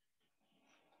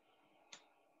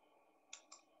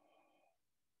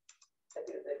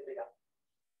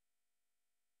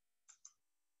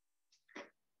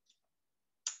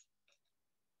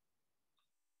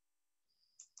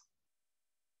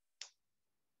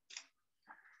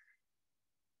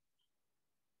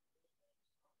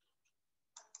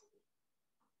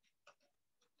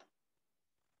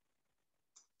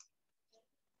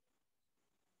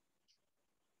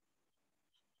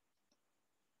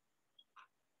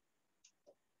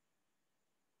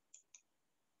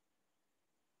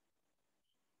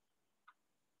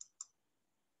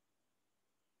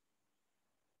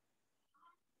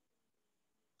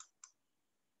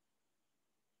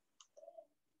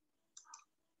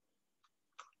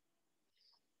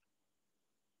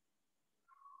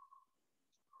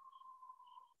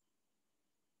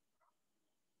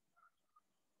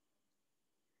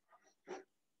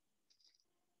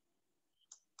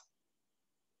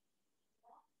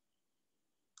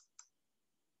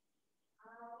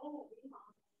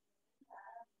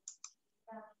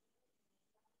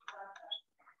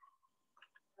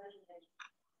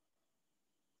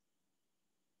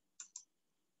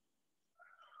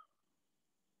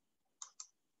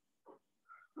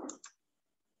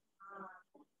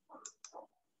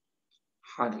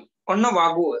 හරි. ඔන්න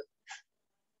වගුව.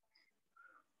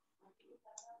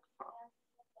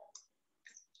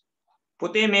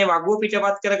 පුතේ මේ වගුව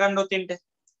පිටපත් කරගන්න ඔතෙන්ට.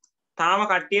 තාම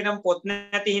කට්ටියටම පොත්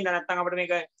නැති හින්දා නැත්තම් අපිට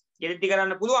මේක ගෙලිටි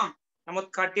කරන්න පුළුවන්. නමුත්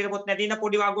කට්ටියට පොත් නැති හින්දා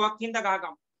පොඩි වගුවක් හින්දා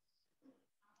ගහගමු.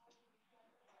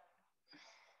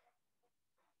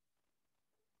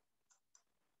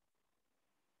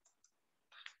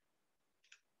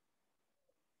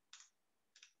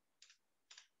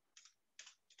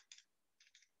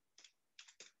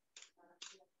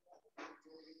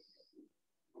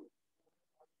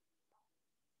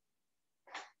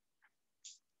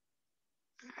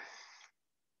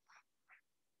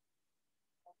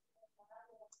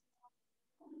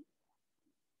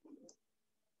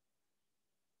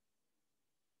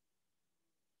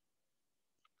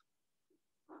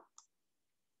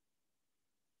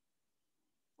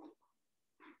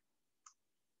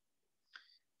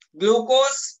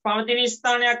 ග්ලූකෝස් පවතින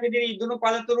ස්ථානයක් විදිහට ඉදුණු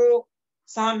පළතුරු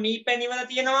සහ මී පැණි වල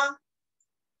තියෙනවා.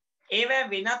 ඒවා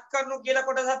වෙනත් කරනු කියලා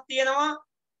කොටසක් තියෙනවා.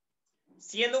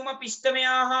 සියලුම පිෂ්ඨමය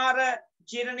ආහාර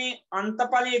ජීර්ණයේ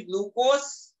අන්තඵලයේ ග්ලූකෝස්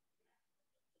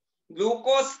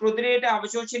රුධිරයට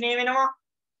අවශෝෂණය වෙනවා.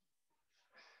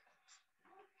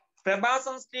 ප්‍රභා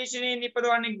සංශ්ලේෂණයේ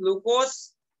නිපදවන්නේ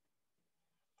ග්ලූකෝස්.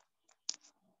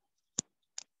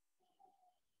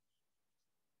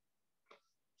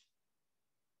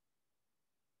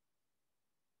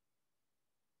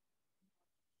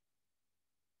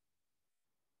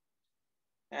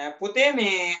 පුතේ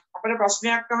මේ අපිට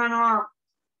ප්‍රශ්නයක් අහනවා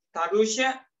තරුෂ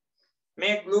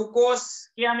මේ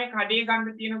ග්ලූකෝස් කියන්නේ කඩේ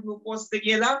ගන්න තියෙන ග්ලූකෝස්ද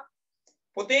කියලා.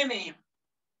 පුතේ මේ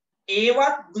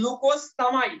ඒවත් ග්ලූකෝස්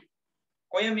තමයි.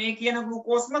 ඔය මේ කියන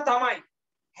ග්ලූකෝස්ම තමයි.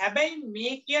 හැබැයි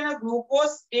මේ කියන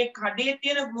ග්ලූකෝස් ඒ කඩේ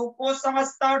තියෙන ග්ලූකෝස්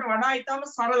අවස්ථාවට වඩා ඊටම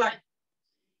සරලයි.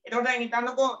 එතකොට දැන්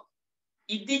හිතන්නකෝ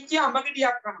ඉදිච්ච අඹ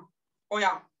ගෙඩියක් කනවා.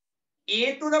 ඔයා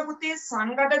ඒ තුල පුතේ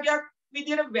සංඝටකයක්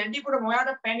විදියට වැඩිපුරම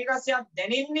ඔයාට පැණි රසයක්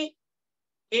දැනෙන්නේ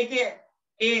ඒකේ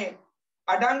ඒ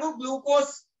අඩංගු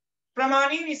ග්ලූකෝස්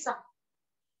ප්‍රමාණය නිසා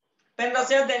පැණි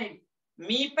රසයක් දැනෙන්නේ.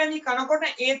 මී පැණි කනකොට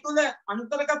ඒ තුල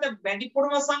අන්තර්ගත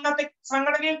වැඩිපුරම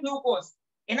සංඝටකයේ ග්ලූකෝස්.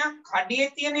 එහෙනම්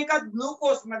කඩේ තියෙන එක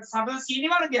ග්ලූකෝස් මත සරල සීනි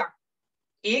වර්ගයක්.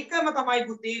 ඒකම තමයි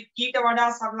පුතේ ඊට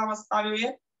වඩා සරල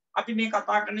අවස්ථාවේ අපි මේ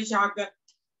කතා කරන ශාක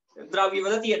ද්‍රව්‍ය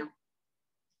වල තියෙනවා.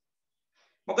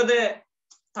 මොකද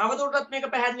තවදුරටත්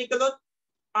මේක පැහැදිලි කළොත්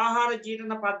ආහාර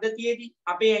ජීර්ණ පද්ධතියේදී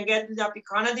අපේ ඇඟ ඇතුලේ අපි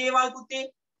කන දේවල්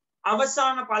පුතේ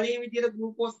අවසාන ඵලයේ විදිහට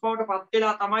ග්ලූකෝස් බවට පත්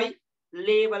වෙලා තමයි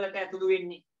ලේ වලට ඇතුළු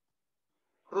වෙන්නේ.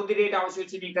 රුධිරයට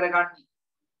අවශෝෂණය කරගන්නේ.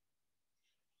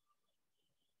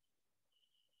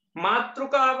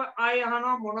 මාත්‍රිකාව ආය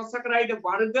අහනවා මොනොසැකරයිඩ්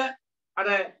වර්ග අර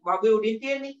වගේ උඩින්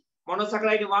තියෙන්නේ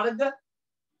මොනොසැකරයිඩ් වර්ග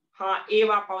හා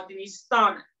ඒවා පවතින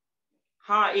ස්ථාන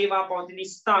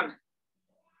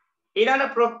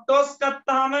ඊළඟ ෆ්‍රොක්ටෝස්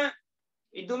ගත්තාම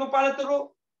ඉදුණු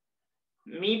පළතුරු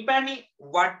මී පැණි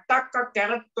වට්ටක්ක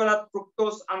කැරට් වලත්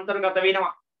ෆ්‍රොක්ටෝස් අන්තර්ගත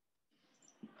වෙනවා.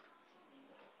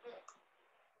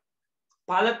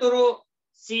 පළතුරු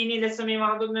සීනි ලෙස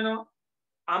මේවා හඳුන්වනවා.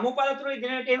 අමු පළතුරු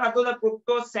ඉදිරියට ඒ අතුල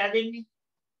ෆ්‍රොක්ටෝස් සෑදෙන්නේ.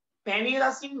 පැණි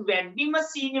රසින් වැඩිම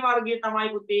සීනි වර්ගය තමයි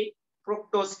පුතේ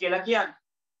ෆ්‍රොක්ටෝස් කියලා කියන්නේ.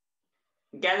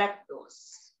 ගැලැක්ටෝස්.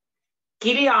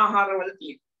 කිරි ආහාරවල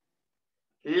තියෙන.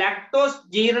 ලැක්ටෝස්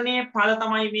ජීර්ණයේ ඵල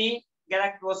තමයි මේ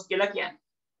ගැලැක්ටෝස් කියලා කියන්නේ.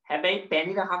 හැබැයි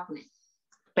පැණි රහක් නැහැ.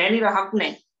 පැණි රහක්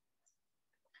නැහැ.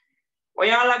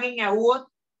 ඔයාලගෙන් ඇහුවොත්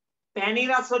පැණි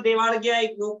රස දේවල්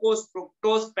කියයි ග්ලූකෝස්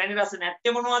ෆ්‍රුක්ටෝස් පැණි රස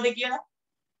නැත්තේ මොනවද කියලා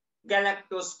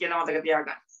ගැලැක්ටෝස් කියලා මතක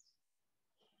තියාගන්න.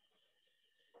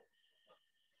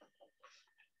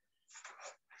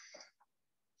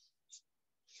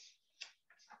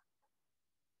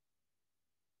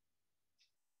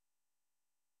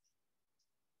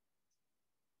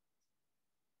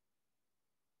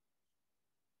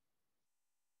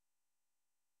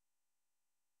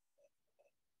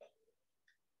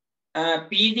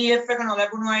 PDF එක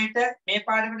නොලැබුණු අයට මේ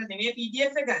පාඩමට නෙමෙයි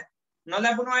PDF එක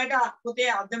නොලැබුණු අයට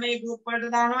පුතේ අද මේ group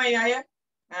වලට දානවා ඒ අය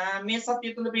මේ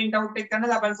සතිය තුල print out එක ගන්න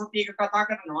ලබන සතිය එක කතා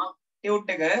කරනවා ටියුට්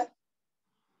එක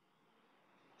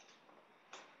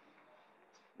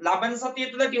ලබන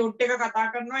සතිය තුල ටියුට් එක කතා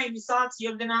කරනවා ඒ නිසා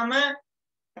සියලු දෙනාම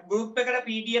group එකට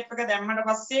PDF එක දැම්මට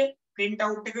පස්සේ print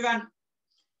out එක ගන්න.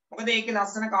 මොකද ඒකේ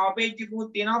ලස්සන cover page එකකුත්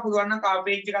තියෙනවා පුළුවන් නම් cover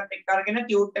page එකත් එක්ක අරගෙන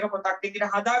ටියුට් එක පොතක්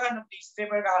විදිහට හදා ගන්න please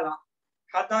paper ගහලා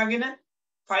හදාගෙන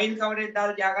ෆයිල් කවර් එක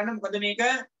දාලා තියාගන්න මොකද මේක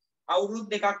අවුරුදු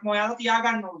දෙකක්ම ඔයාලා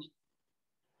තියාගන්න ඕනේ.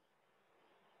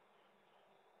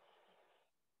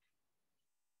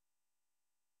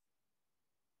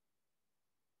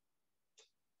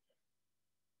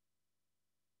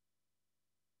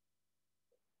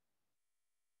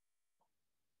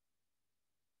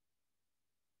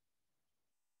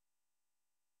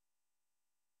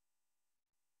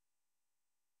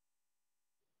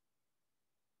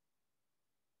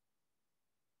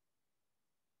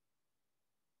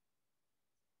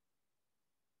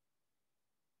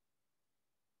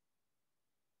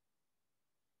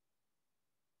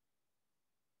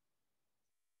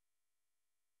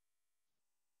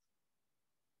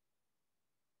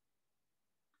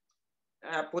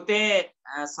 පුතේ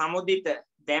සමුදිත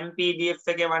දැන් PDF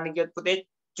එක එවන්න කියොත් පුතේ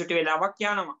චුටි වෙලාවක්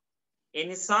යනවා. ඒ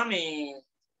නිසා මේ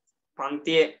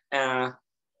පන්තියේ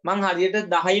මං හරියට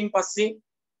 10න් පස්සේ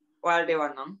ඔයාලට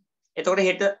එවන්නම්. එතකොට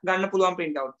හෙට ගන්න පුළුවන්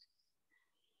print out.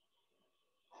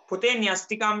 පුතේ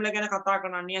න්‍යෂ්ටික අම්ල ගැන කතා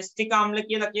කරනවා. න්‍යෂ්ටික අම්ල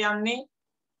කියලා කියන්නේ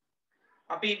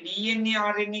අපි DNA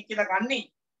RNA කියලා ගන්නෙ.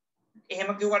 එහෙම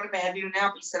කිව්වට පැහැදිලි නෑ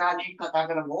අපි ඉස්සරහදී කතා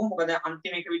කරමු. මොකද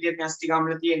අන්තිම එක විදියට න්‍යෂ්ටික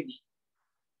අම්ල තියෙන්නේ.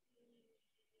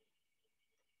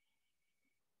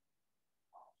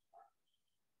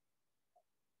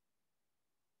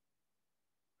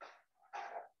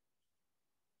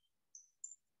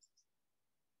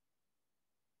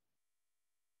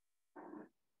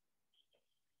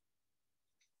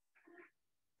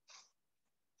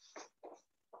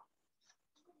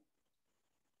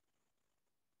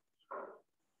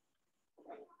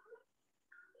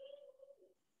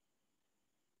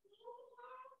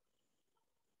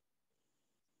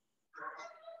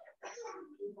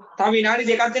 තව විනාඩි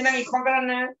දෙකක් දෙන්නම් ඉක්මන්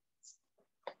කරන්න.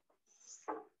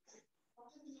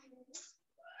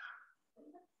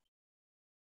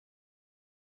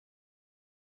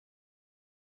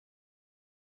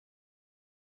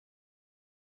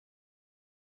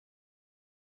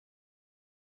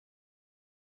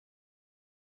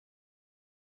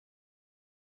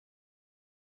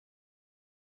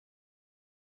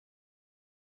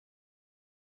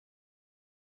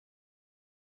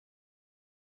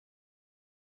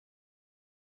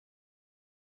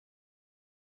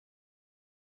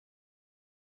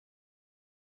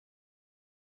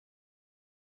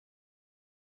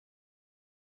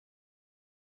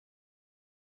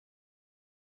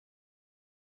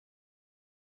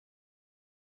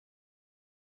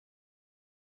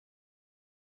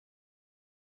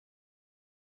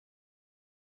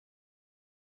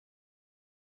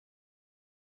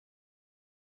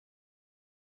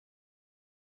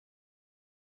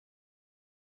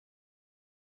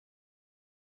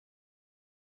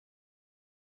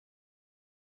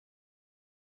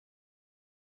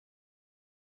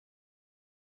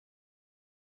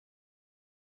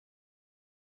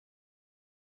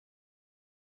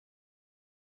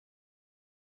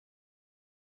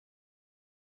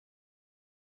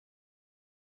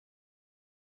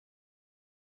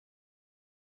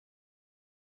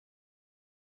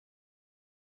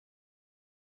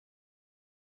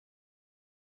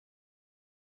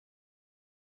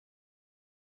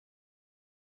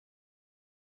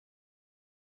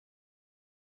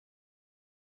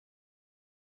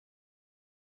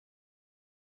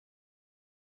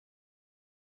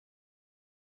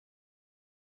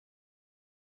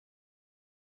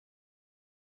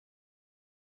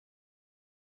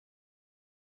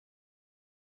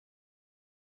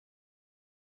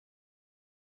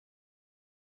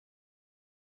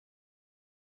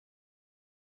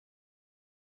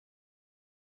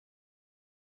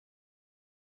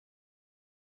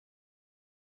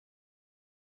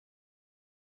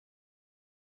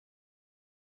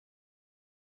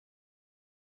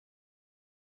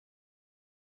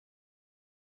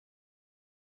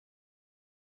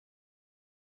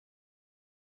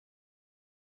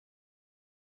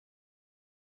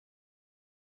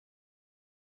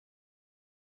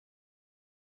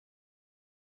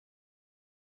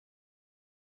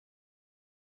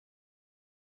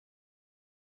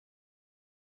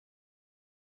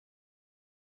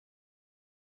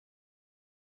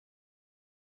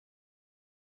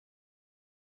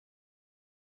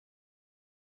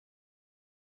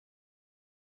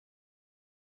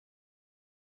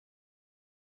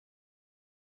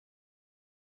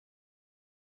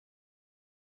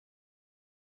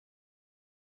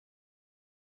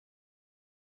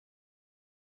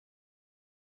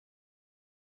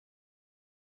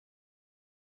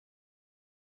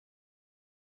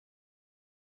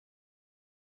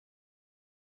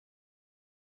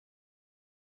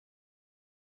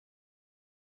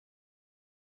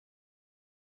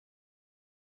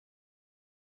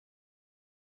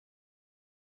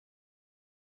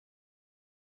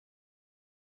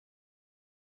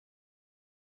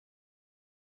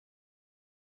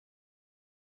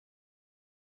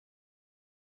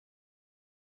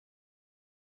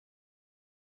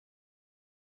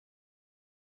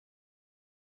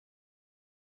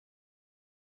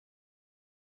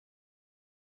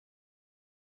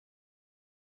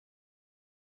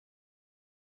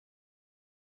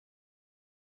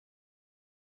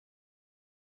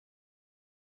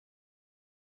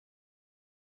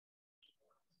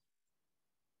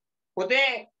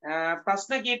 පුතේ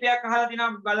ප්‍රශ්න කීපයක් අහලා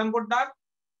තිනවා බලමු පොඩ්ඩක්.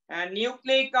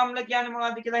 නියුක්ලියික් අම්ල කියන්නේ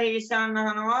මොනවද කියලා හේෂාන්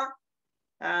අහනවා.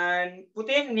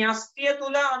 පුතේ න්‍යෂ්ටිය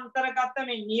තුල අන්තර්ගත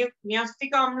මේ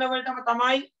න්‍යෂ්ටික අම්ල වලටම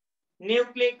තමයි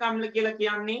නියුක්ලියික් අම්ල කියලා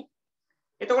කියන්නේ.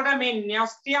 එතකොට මේ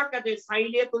න්‍යෂ්ටියක් ඇතුලේ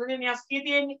සෛලය තුලනේ න්‍යෂ්ටිය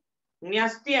තියෙන්නේ.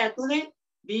 න්‍යෂ්ටිය ඇතුලේ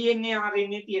DNA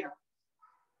RNA තියෙනවා.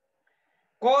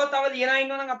 කෝ තව ලියලා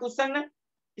ඉන්නවනම් අත උස්සන්න.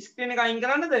 ස්ක්‍රීන් එක අයින්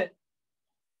කරන්නද?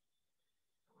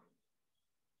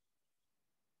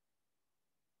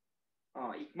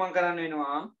 ඉක්මන් කරන්න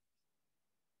වෙනවා.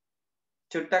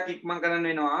 චුට්ටක් ඉක්මන් කරන්න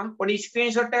වෙනවා. පොඩි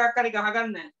ස්ක්‍රීන්ෂොට් එකක් හරි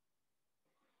ගහගන්න.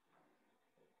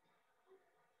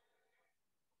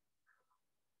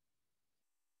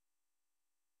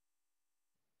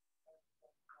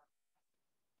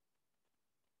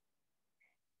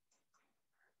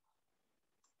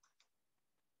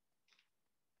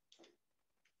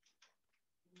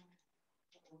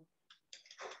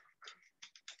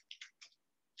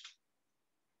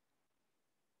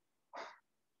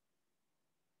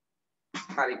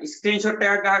 හරි ස්ක්‍රීන්ෂොට්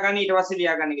එකක් ගහගන්න ඊට පස්සේ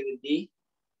ලියාගන්න එක දෙද්දී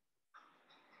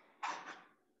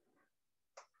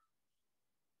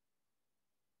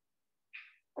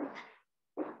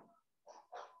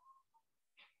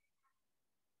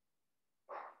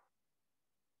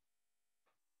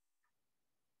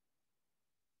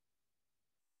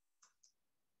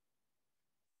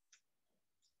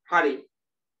හරි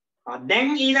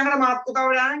දැන් ඊළඟට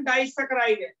මාතෘකාව දාන්න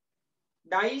ඩයිසැකරයිඩ්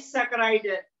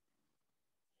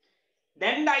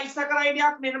දැන්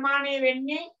ඩයිසැකරයිඩයක් නිර්මාණය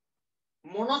වෙන්නේ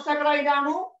මොනොසැකරයිඩ්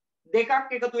අණු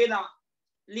දෙකක් එකතු වෙලා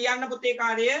ලියන්න පුතේ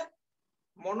කාර්යය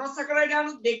මොනොසැකරයිඩ්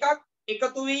අණු දෙකක්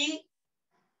එකතු වී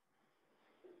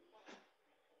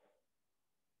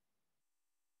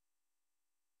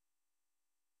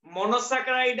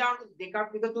මොනොසැකරයිඩ් අණු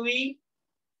දෙකක් එකතු වී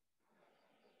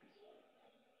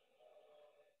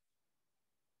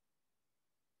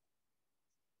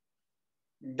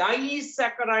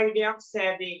ඩයිසැකරයිඩයක්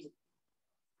සෑදෙයි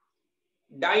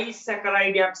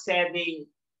ඩයිසැකරයිඩයක්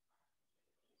සෑදෙයි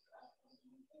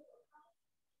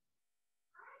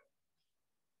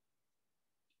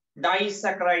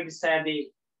ඩයිසැකරයිඩ් සෑදෙයි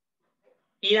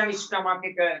ඊළඟ ස්ටමක්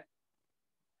එක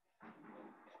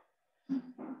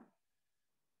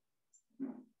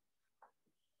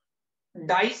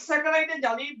ඩයිසැකරයිඩ්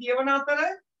ජලයේ දියවන අතර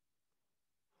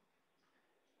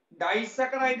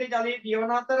ඩයිසැකරයිඩ් ජලයේ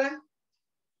දියවන අතර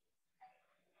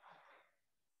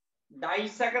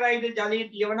ඩයිසැකරයිඩ්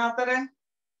ජලයේ දියවන අතර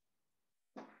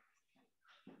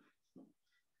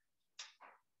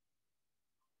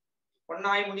ඔන්න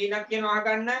ආයි මුලින්ම කියනවා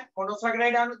අහගන්න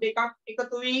මොනොසැකරයිඩ් අණු දෙකක්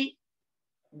එකතු වී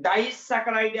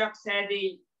ඩයිසැකරයිඩයක්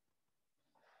සෑදෙයි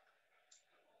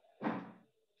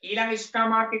ඊළඟ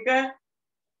ස්ටමාක් එක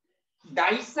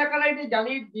ඩයිසැකරයිඩ්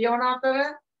ජලයේ දියවන අතර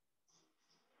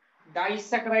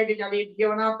ඩයිසැකරයිඩ් ජලයේ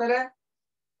දියවන අතර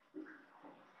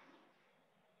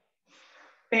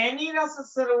පැණි රස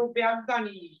ස්වරූපයක්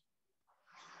ගනී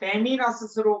පැණි රස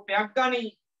ස්වරූපයක් ගනී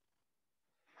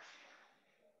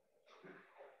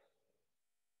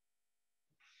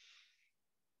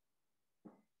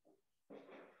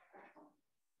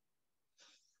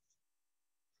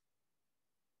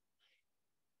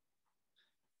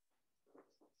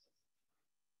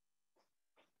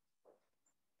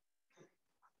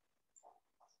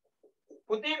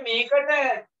පුතේ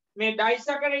මේකට මේ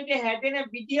ඩයිසැකරයිඩ්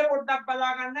හැදෙන විදිය පොඩ්ඩක්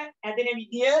බලා ගන්න හැදෙන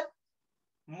විදිය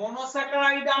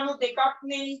මොනොසැකරයිඩ් අණු දෙකක්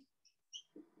නේ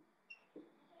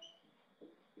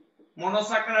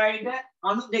මොනොසැකරයිඩ්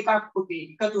අණු දෙකක් පුතේ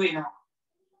එකතු වෙනවා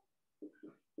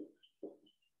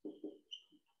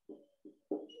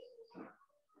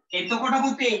එතකොට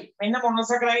පුතේ මෙන්න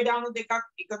මොනොසැකරයිඩ් අණු දෙකක්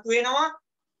එකතු වෙනවා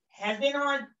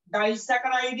හැදෙනවා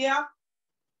ඩයිසැකරයිඩයක්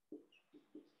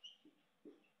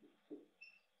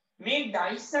මේ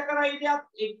ඩයිසැකරයිඩයක්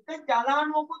එක්ක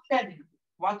ජලාණුකුත්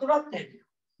හැදෙනවා වතුරත් හැදෙනවා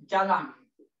ජලාණු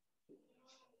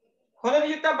හොඳට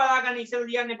යුක්ත බලාගන්න ඉස්සෙල්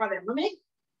ලියන්න එපා දැන් මේ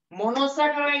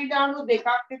මොනොසැකරයිඩ් අණු දෙකක්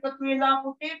එකතු වෙලා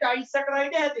පුතේ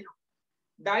ඩයිසැකරයිඩ් හැදෙනවා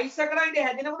ඩයිසැකරයිඩ්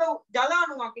හැදෙනකොට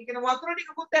ජලාණුවක් ඒ කියන්නේ වතුර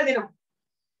ටිකකුත් හැදෙනවා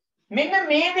මෙන්න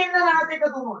මේ දෙන්න රහස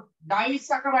එකතු වුණොත්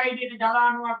ඩයිසැකරයිඩ්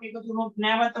ජලාණුවක් එකතු වුණොත්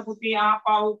නැවත පුතේ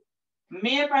ආපහු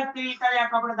මේ පැත්තේ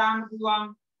විතරක් අපිට දාන්න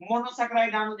පුළුවන්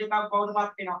මොනොසැකරයිඩ් අණු දෙකක් බවට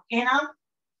පත් වෙනවා. එහෙනම්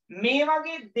මේ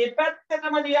වගේ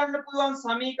දෙපැත්තටම ලියන්න පුළුවන්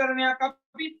සමීකරණයක්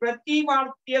අපි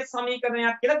ප්‍රතිවර්ත්‍ය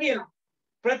සමීකරණයක් කියලා කියනවා.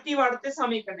 ප්‍රතිවර්ත්‍ය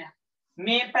සමීකරණයක්.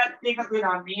 මේ පැත්ත එකතු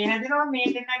වෙනවා මේ හැදෙනවා මේ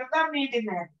දෙන්න එකතු කරා මේ දෙන්න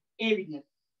හැදෙනවා. ඒ විදිහට.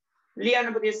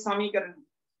 ලියන්න පුතේ සමීකරණ.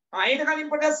 ඊට කලින්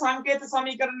පොඩ්ඩක් සංකේත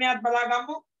සමීකරණයක්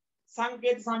බලාගමු.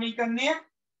 සංකේත සමීකරණය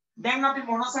දැන් අපි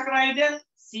මොනොසැකරයිඩ්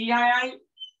C6යි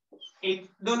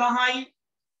 12යි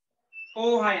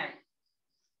O6යි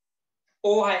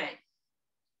O6යි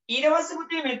ඊට පස්සේ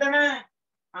පුතේ මෙතන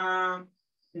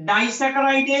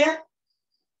ඩයිසැකරයිඩය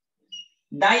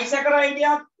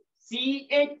ඩයිසැකරයිඩයක්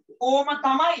CHOම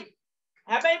තමයි.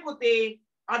 හැබැයි පුතේ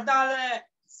අදාළ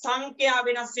සංඛ්‍යා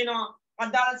වෙනස් වෙනවා.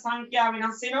 අදාළ සංඛ්‍යා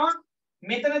වෙනස් වෙනවා.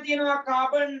 මෙතන තියෙනවා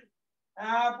කාබන්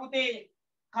පුතේ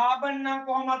කාබන් නම්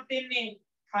කොහොමද එන්නේ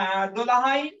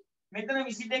 12යි මෙතන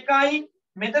 22යි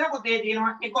මෙතන පුතේ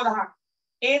තියෙනවා 11ක්.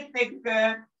 ඒත් එක්ක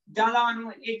ජල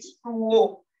අණු H2O.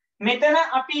 මෙතන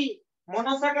අපි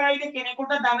මොනොසැකරයිඩ්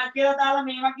කෙනෙකුට ධන කියලා දාලා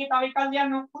මේ වගේ තව එකක්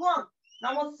ලියන්න පුළුවන්.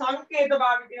 නමුත් සංකේත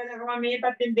භාවිතය කරනවා මේ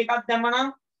පැත්තෙන් දෙකක් දැම්මනම්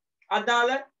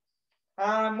අදාළ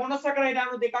මොනොසැකරයිඩ්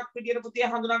අණු දෙකක් විදියට පුතේ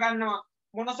හඳුනා ගන්නවා.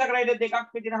 මොනොසැකරයිඩ්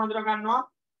දෙකක් විදියට හඳුනා ගන්නවා.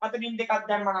 අතනින් දෙකක්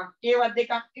දැම්මනම් ඒවා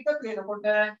දෙකක් එකතු වෙනකොට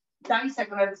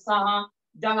ඩයිසැකරයිඩ් සහ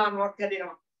ජල අණුවක්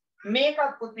හැදෙනවා.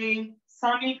 මේකත් පුතේ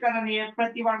සමීකරණය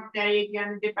ප්‍රතිවර්තයයි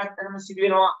කියන්නේ දෙපැත්තටම සිදු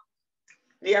වෙනවා.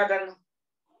 ලියා ගන්න.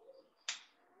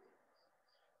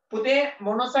 පුතේ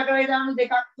මොනොසැකරයිඩ් අණු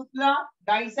දෙකක් පුතලා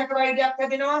ඩයිසැකරයිඩයක්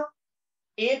හැදෙනවා.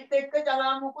 ඒත් එක්ක ජල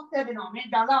අණුකුත් හැදෙනවා. මේ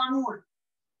ජල අණුව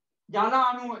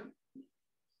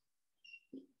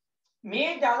මේ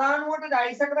ජල අණුවට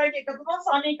ඩයිසැකරයිඩ් එකතු වුණොත්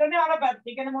සමීකරණය අර පැත්ත.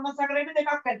 ඒ කියන්නේ මොනොසැකරයිඩ්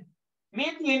දෙකක් හැදෙනවා.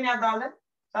 මේ තියෙන්නේ අදාළ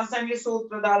රසායනික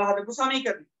සූත්‍ර දාලා හදපු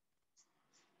සමීකරණය.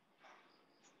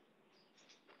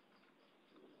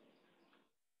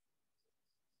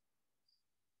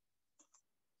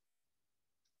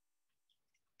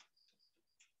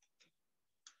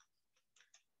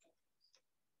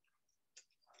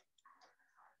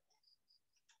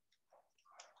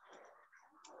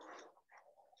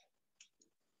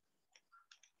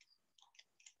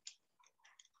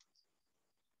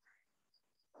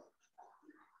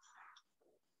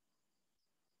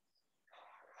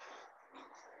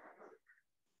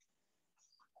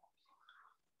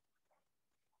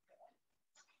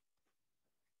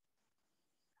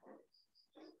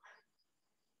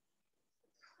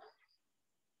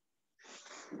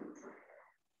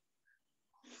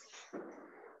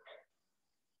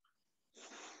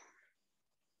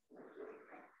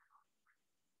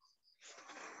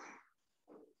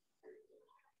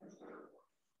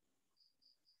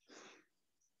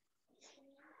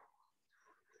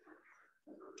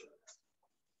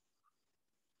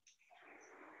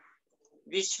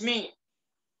 විශ්මි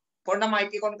පොඩ්ඩ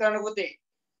මයික් එක ඔන් කරන්න පුතේ.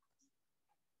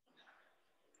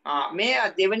 මේ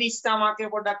දෙවෙනි ස්ථාමාකය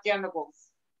පොඩ්ඩක් කියන්නකෝ.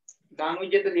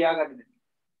 ධනුජ්‍යත ලියාගන්න.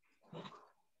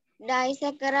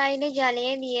 ඩයිසැකරයිඩ්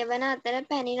ජලයේ දියවන අතර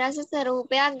පැණි රස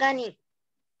ස්වරූපයක් ගනී.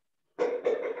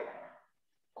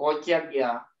 කෝච්චියක්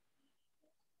ගියා.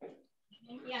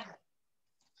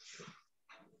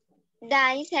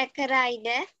 ඩයිසැකරයිඩ්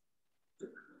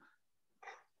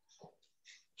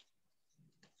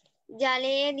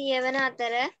ජලයේ දියවන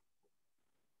අතර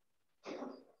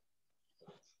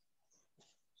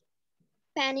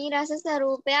පැණි රස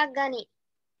ස්වරූපයක් ගනී.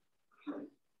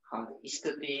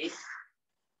 ස්තුතියි.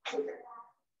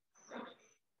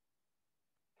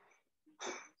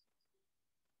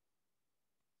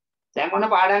 දැන් මොන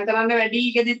පාඩම් කරන්න වැඩි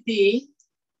ඉගෙදිත්ති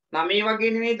 9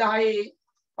 වගේ නෙවෙයි 10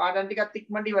 පාඩම් ටිකත්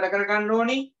ඉක්මනට ඉවර කර ගන්න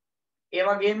ඕනි. ඒ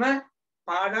වගේම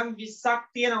පාඩම් 20ක්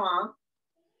තියෙනවා.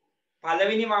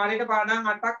 පළවෙනි වාරයට පාඩම්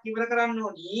 8ක් ඉවර කරන්න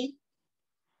ඕනි.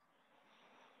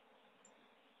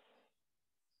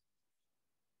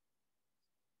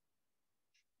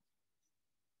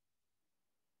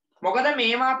 මොකද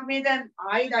මේවා අපි මේ දැන්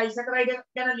ආයි ඩයිසැකරයිඩ්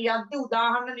ගැන ලියද්දි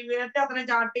උදාහරණ ලිවෙන්නත්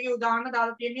අතන chart එකේ උදාහරණ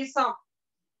දාලා තියෙන නිසා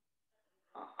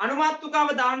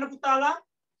අනුමාත්‍රිකාව දාන්න පුතාලා.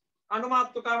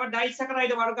 අනුමාත්‍රිකාව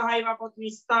ඩයිසැකරයිඩ් වර්ග 6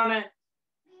 වපොත්නි ස්ථාන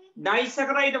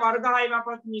ඩයිසැකරයිඩ් වර්ග 6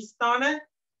 වපොත්නි ස්ථාන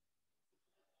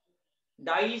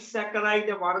ඩයිසැකරයිඩ්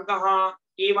වර්ග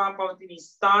 6 ඒවා පවතින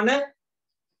ස්ථාන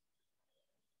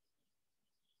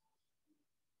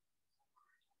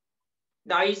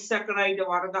ඩයිසැකරයිඩ්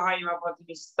වර්ග 6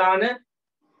 පවතින ස්ථාන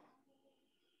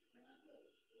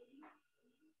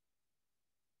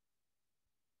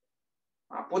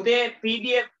පොතේ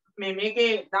PDF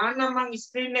මේකේ දාන්නම් මම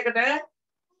ස්ක්‍රීන් එකට.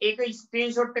 ඒක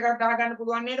ස්ක්‍රීන්ෂොට් එකක් දාගන්න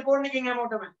පුළුවන් නේද ෆෝන් එකෙන්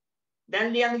හැමෝටම.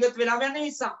 දැන් ලියන්න ගියොත් වෙලාව යන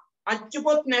නිසා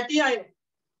අච්චුපොත් නැති අය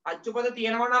අච්චුපොත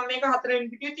තියෙනවා නම් මේක 4 වෙනි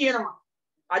පිටුවේ තියෙනවා.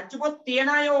 අච්චුපොත් තියන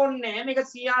අය ඕනේ මේක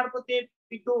CR පොතේ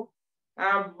පිටු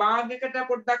භාගයකට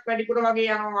පොඩ්ඩක් වැඩිපුර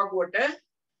වගේ යනවා වගුවට.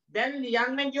 දැන්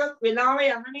ලියන්න ගියොත් වෙලාව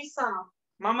යන නිසා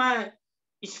මම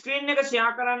ස්ක්‍රීන් එක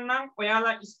ෂෙයා කරන්නම්.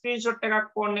 ඔයාලා ස්ක්‍රීන්ෂොට්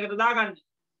එකක් ෆෝන් එකට දාගන්න.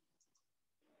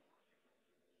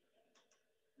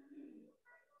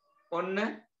 ඔන්න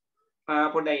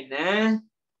පොඩ්ඩයි ඉන්න.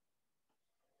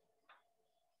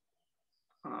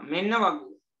 මෙන්න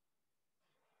වගුව.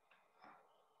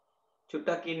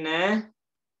 චුට්ටක් ඉන්න.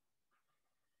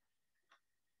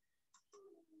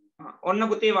 ඔන්න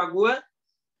පුතේ වගුව.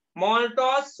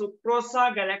 මෝල්ටෝස් සුක්‍රෝස්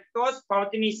සහ ගැලැක්ටෝස්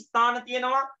පවතින ස්ථාන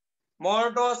තියෙනවා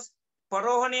මෝල්ටෝස්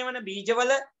පරෝහණය වන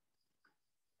බීජවල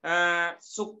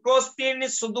සුක්‍රෝස් තියෙන්නේ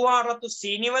සුදු හා රතු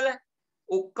සීනිවල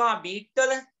උක්කා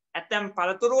බීට්වල ඇතැම්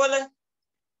පළතුරුවල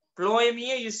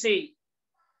ෆ්ලෝයමිය යුසෙයි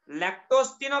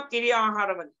ලැක්ටෝස් තියෙනවා කිරි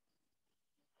ආහාරවල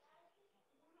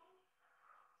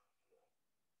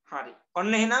හරි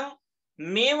ඔන්න එහෙනම්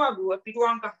මේ වගුව පිටු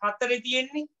අංක 4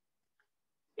 තියෙන්නේ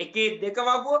එකේ දෙක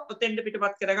වගුව ඔතෙන්ට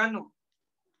පිටපත් කරගන්න ඕන.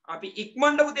 අපි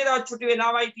ඉක්මනට පුතේ තවත් චුටි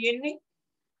වෙලාවයි තියෙන්නේ.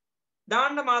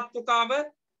 දාන්න මාතෘකාව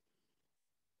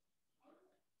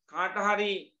කාට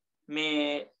හරි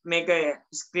මේක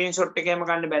ස්ක්‍රීන්ෂොට් එකේම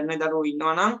ගන්න බැරි දරුවෝ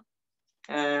ඉන්නවා නම්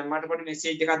මට පොඩි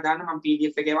මෙසේජ් එකක් දාන්න මම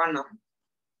PDF එක එවන්නම්.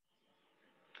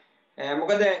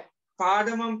 මොකද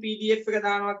පාඩම PDF එක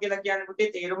දානවා කියලා කියන්නේ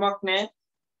පුතේ තේරුමක් නැහැ.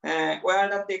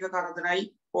 ඔයාලටත් ඒක කරදරයි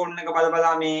ෆෝන් එක බල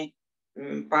බලා මේ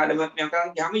පාඩම මෙයා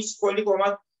කරන් ගියාම ඉස්කෝලේ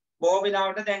කොහමද බොහෝ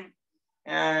වෙලාවට දැන්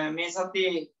මේ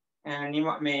සතියේ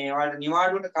මේ ඔයාලට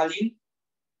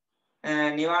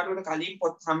නිවාඩුවට කලින්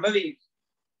පොත් හම්බ වෙයි.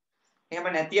 එහෙම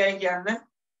නැති අය කියන්න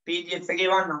PDF එකේ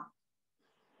වන්නම්.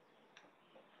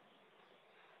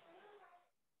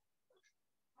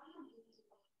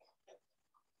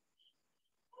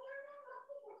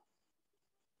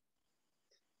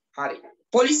 හරි.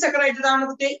 පොලිසැකරයිඩ් දාන්න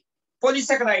පුතේ.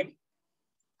 පොලිසැකරයිඩ්.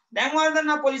 දැන් ඔයාලා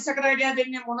දන්නා පොලිසැකරයිඩ් එක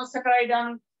දෙන්නේ මොනොසැකරයිඩ්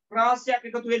අණු රාශියක්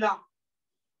එකතු වෙලා.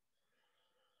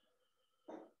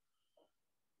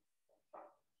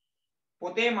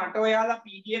 පොතේ මට ඔයාලා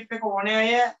PDF එක ඕනේ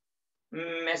අය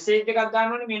මෙසේජ් එකක්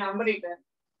දාන්න ඕනේ මේ නම්බර් එකට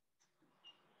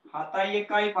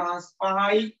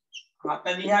 7155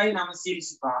 40යි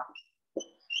 925.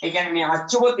 ඒ කියන්නේ මේ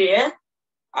අච්චු පොතේ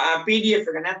PDF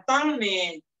එක නැත්තම් මේ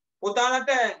පුතාලට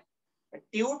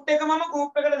ටියුට් එක මම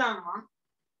ගෲප් එකට දානවා.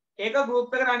 ඒක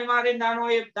ගෲප් එකට අනිවාර්යෙන් දානවා.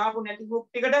 ඔය දාපු නැති ගෲප්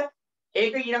ටිකට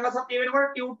ඒක ඊළඟ සතිය වෙනකොට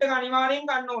ටියුට් එක අනිවාර්යෙන්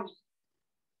ගන්න ඕනේ.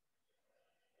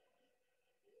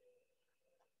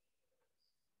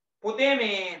 පොතේ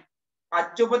මේ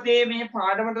අච්චු පොතේ මේ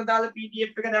පාඩමට දාලා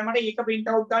PDF එක දැම්මට ඒක print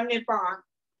out ගන්න එපා.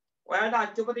 ඔයාලට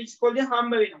අච්චු පොතේ ඉස්කෝලේ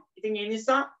හම්බ වෙනවා. ඉතින් ඒ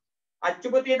නිසා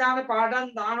අච්චු පොතේ දාන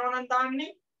පාඩම් දානවා නම්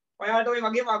දාන්නේ ඔයාලට ওই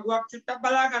වගේ වගුවක් චුට්ටක්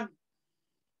බලා ගන්න.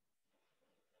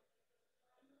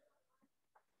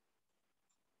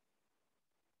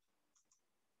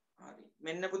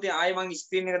 මෙන්න පුතේ ආයෙ මං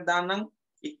ස්ක්‍රීන් එකට දාන්නම්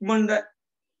ඉක්මනට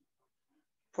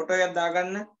ෆොටෝ එකක්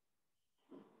දාගන්න.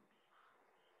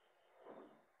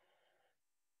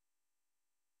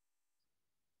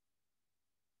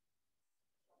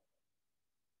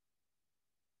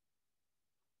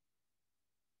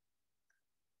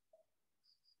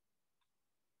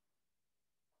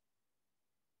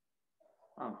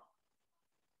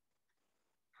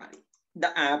 හරි.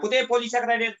 පුතේ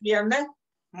පොලිසැකරයිඩ් කියන්න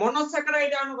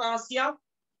මොනොසැකරයිඩ් අණු රාශියක්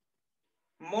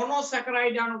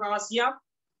මොනොසැකරයිඩ් අණු රාශියක්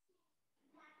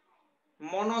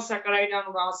මොනොසැකරයිඩ්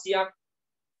අණු රාශියක්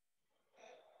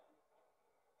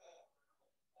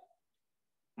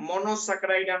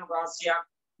මොනොසැකරයිඩ් අණු රාශියක්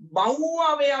බහු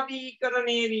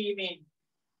අවයවීකරණය වීමෙන්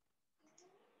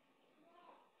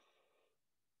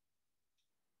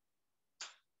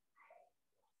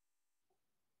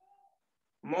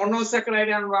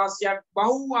මොනොසැකරයිඩ් අණු රාශියක්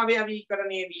බහු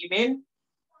අවයවීකරණය වීමෙන්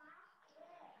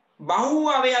බහු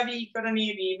අවයවීකරණය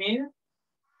වීමෙන්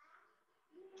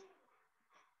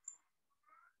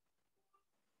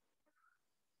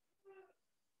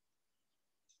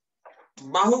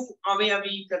බහු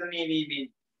අවයවීකරණය වීමෙන්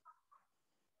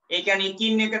ඒ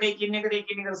කියන්නේ එකින් එකට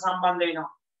සම්බන්ධ වෙනවා.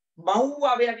 බහු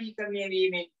අවයවීකරණය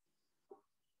වීමෙන්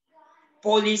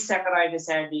පොලිසැකරයිඩ්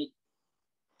සෑදී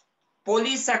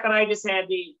පොලිසැකරයිඩ්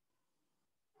සෑදී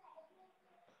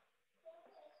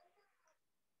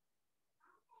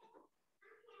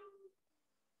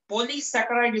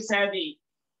පොලිසැකරයිඩ් සෑදී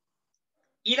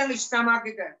ඊළඟ ස්ථානක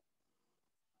එක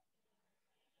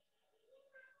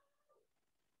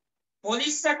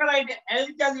පොලිසැකරයිඩ් L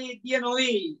ජලයේ තිය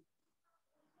නොවේ.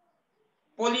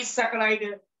 පොලිසැකරයිඩ්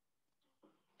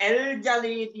L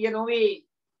ජලයේ තිය නොවේ.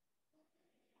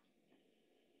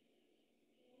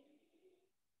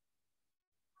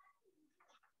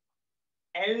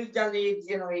 L ජලයේ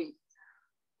තිය නොවේ.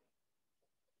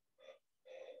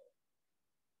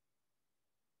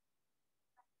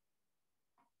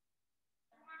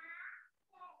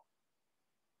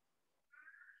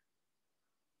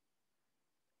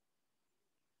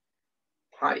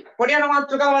 හරි. පොඩි යන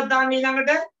මාතෘකාවක් දාන්න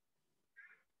ඊළඟට.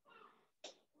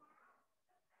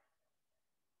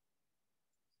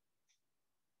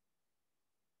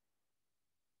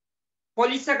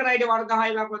 පොලිසැකරයිඩ් වර්ග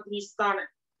 6ක් පවතින ස්ථාන.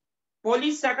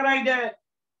 පොලිසැකරයිඩ්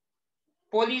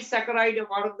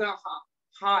වර්ග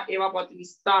 6 ඒවා පවතින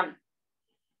ස්ථාන.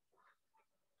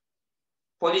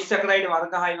 පොලිසැකරයිඩ්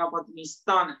වර්ග 6 පවතින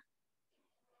ස්ථාන.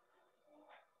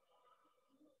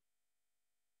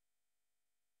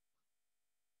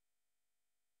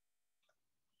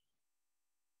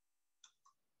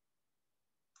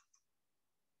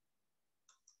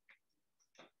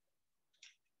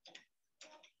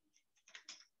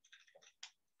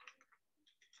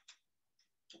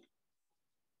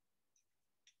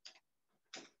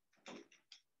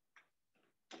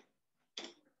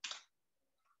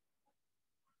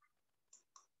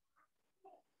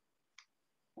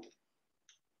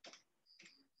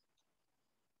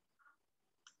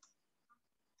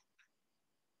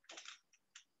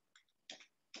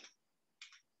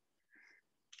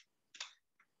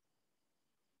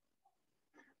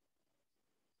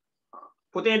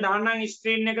 පුතේ දාන්නම්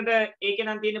ස්ක්‍රීන් එකට ඒකේ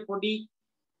නම් තියෙන පොඩි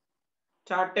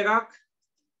chart එකක්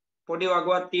පොඩි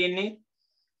වගුවක් තියෙන්නේ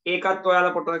ඒකත්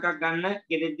ඔයාලා ෆොටෝ එකක් ගන්න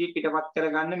ගෙදෙද්දි පිටපත්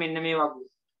කරගන්න මෙන්න මේ වගුව.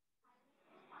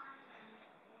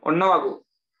 ඔන්න වගුව.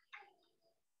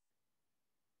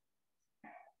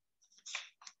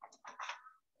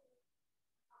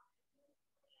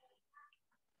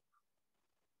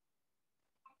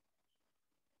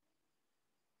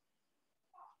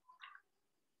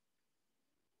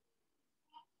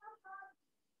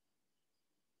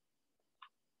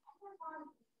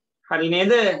 හරි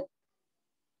නේද?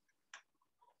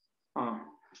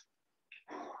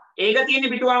 ඒක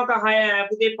තියෙන පිටුවක 6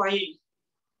 පුතේ 5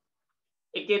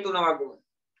 එකේ 3 වගුව.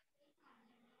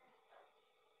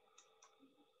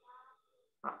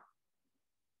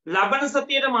 ලබන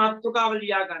සතියේ මාතෘකාව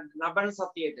ලියා ගන්න.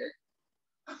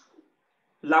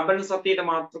 ලබන සතියේ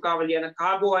මාතෘකාව ලියන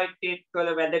කාබෝහයිඩ්‍රේට් වල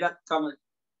වැදගත්කම.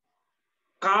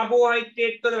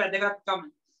 කාබෝහයිඩ්‍රේට් වල වැදගත්කම.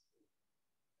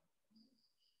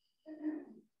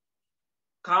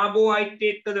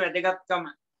 කාබෝහයිඩ්‍රේට් වල වැදගත්කම.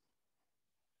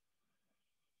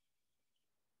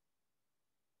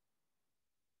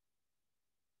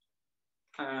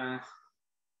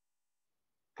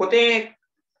 පොතේ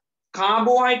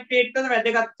කාබෝහයිඩ්‍රේට් වල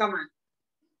වැදගත්කම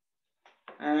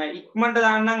ඉක්මනට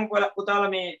දාන්නම්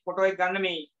පුතාලා මේ ෆොටෝ එක ගන්න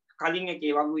මේ කලින්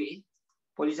එකේ වගුවේ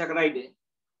පොලිසැකරයිඩ්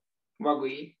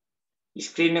වගුවේ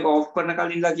ස්ක්‍රීන් එක ඔෆ් කරන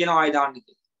කලින්ලා කියනවා ආයෙ දාන්න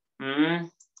කියලා.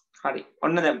 හරි.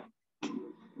 ඔන්න දැම්මා.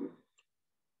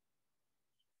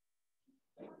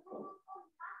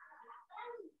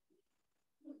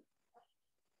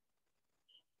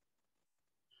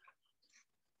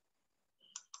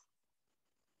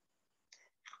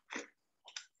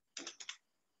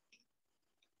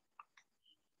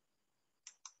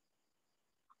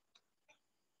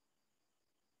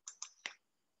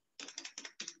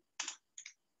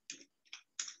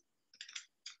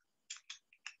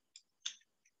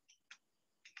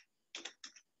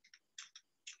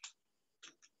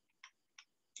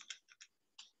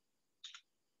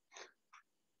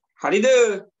 හරිද?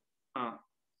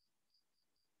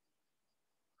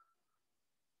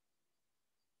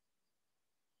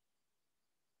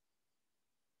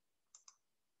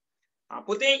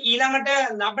 පුතේ ඊළඟට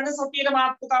ලබන සතියේ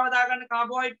මාතෘකාව දාගන්න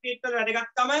කාබෝහයිඩ්‍රේට් වල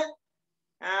වැදගත්කම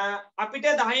අපිට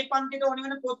 10 පන්තියට ඕන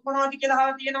වෙන පොත් මොනවද කියලා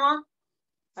අහලා තියෙනවා.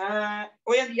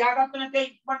 ඔය ලියාගත්ත නැත්නම්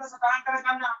ඉක්මනට සටහන්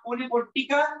කරගන්න ඕනේ පොත්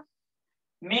ටික.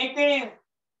 මේකේ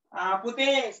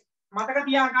පුතේ මතක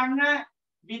තියාගන්න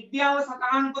විද්‍යාව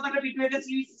සටහන් පොතට පිටු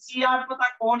 120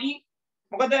 පොතක් ඕනි.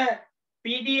 මොකද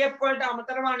PDF වලට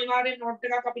අමතරව අනිවාර්යෙන් නෝට්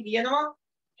එකක් අපි ලියනවා.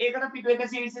 ඒකට පිටු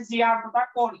 120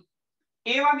 පොතක් ඕනි.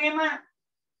 ඒ වගේම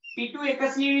පිටු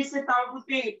 120 තව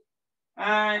පුතේ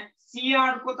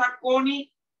CR පොතක් ඕනි.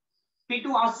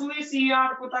 පිටු 80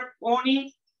 CR පොතක් ඕනි.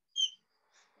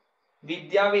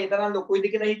 විද්‍යාව ඒ තරම් ලොකුයිද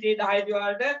කියලා හිතේ 10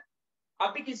 වලට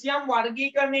අපි කිසියම්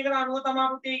වර්ගීකරණයකට අනුව තමයි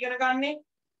පුතේ ඉගෙන ගන්නෙ.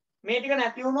 මේ ටික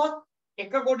නැති වුණොත්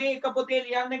එක ගොඩේ එක පොතේ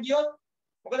ලියන්න ගියොත්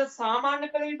මොකද සාමාන්‍ය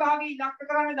පෙළ විභාගයේ ඉලක්ක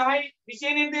කරන්නේ 10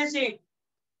 විෂය නිර්දේශයෙන්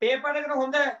පේපර් එකට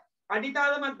හොඳ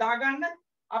අඩිතාලමක් දාගන්න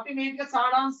අපි මේක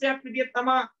සාරාංශයක් විදිහට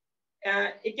තමයි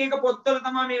එක එක පොත්වල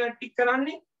තමයි මේ ටික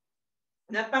කරන්නේ.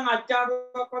 නැත්නම්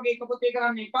අච්චාරුවක් වගේ එක පොතේ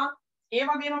කරන්න එපා. ඒ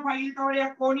වගේම ෆයිල්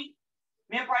කවරයක් ඕනි.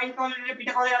 මේ ෆයිල් කවරේ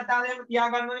පිට කවරයක් දාලා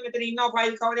තියාගන්න ඕනේ. මෙතන ඉන්නවා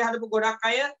ෆයිල් කවරේ හදපු ගොඩක්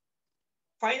අය.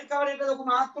 ෆයිල් කවරේට ලොකු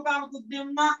මාතෘකාවකුත්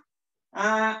දෙන්නා.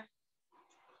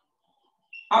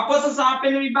 අපොස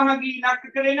සාපේන විභාගී ඉලක්ක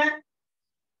කරගෙන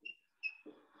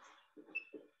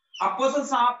අපොස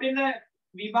සාපේන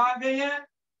විභාගය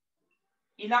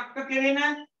ඉලක්ක කරගෙන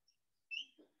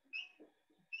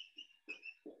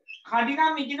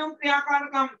කඩිනම් ඉගෙනුම්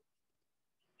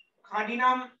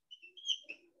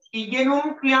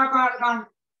ක්‍රියාකාරකම්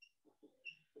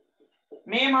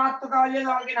මේ මාතෘකාවලිය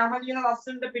වගේ නම ලියන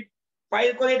ලස්සනට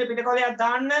ෆයිල් කොලේට පිට කොලයක්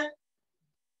දාන්න.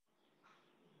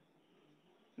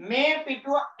 මේ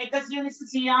පිටුව 120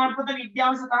 CR පොත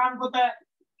විද්‍යාව සටහන් පොත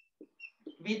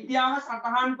විද්‍යාව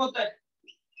සටහන් පොත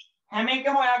හැම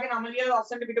එකම ඔයාගේ නම ලියලා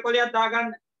ලස්සනට පිටකොලයක් දාගන්න.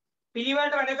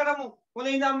 පිළිවෙලට වැඩ කරමු.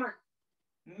 මුලින් ඉඳන්ම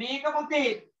මේක පොතේ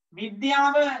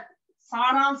විද්‍යාව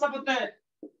සාරාංශ පොත.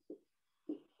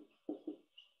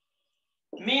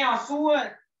 මේ 80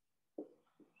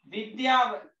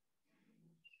 විද්‍යාව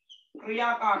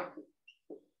ක්‍රියාකාරක.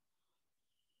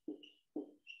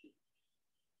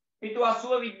 පිටු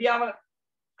 80 විද්‍යාව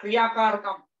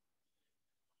ක්‍රියාකාරකම්.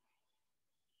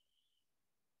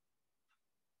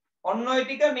 ඔන්න ඔය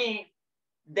ටික මේ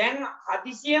දැන්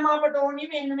හදිසියෙම අපට ඕනේ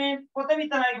මෙන්න මේ පොත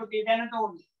විතරයි පොතේ දැනට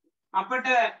ඕනේ. අපිට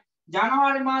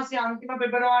ජනවාරි මාසයේ අන්තිම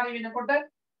පෙබරවාරි වෙනකොට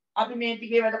අපි මේ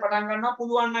ටිකේ වැඩ පටන් ගන්නවා.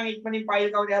 පුළුවන් නම් ඉක්මනින් ෆයිල්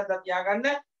කවරේ හදලා තියාගන්න.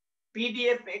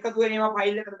 PDF එකතු වෙන ඒවා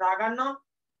ෆයිල් එකට දාගන්නවා.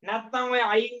 නැත්නම් ඔය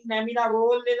අයින් නැමිලා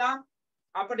රෝල් වෙලා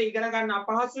අපිට ඉගෙන ගන්න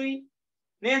අපහසුයි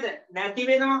නේද? නැති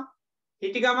වෙනවා.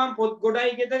 හිටි ගමන් පොත්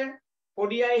ගොඩයි ගෙදර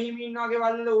පොඩි අය හිමි ඉන්නා වගේ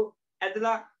වල්ලු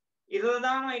ඇදලා ඉරලා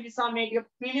දානවා. ඒ නිසා මේක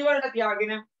පිළිවෙලට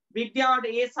තියාගෙන විද්‍යාවට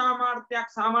ඒ සාමාර්ථයක්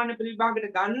සාමාන්‍ය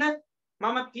පිළිභාගයට ගන්න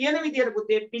මම කියන විදියට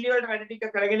පුතේ පිළිවෙලට වැඩ ටික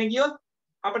කරගෙන ගියොත්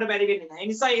අපිට බැරි වෙන්නේ නැහැ.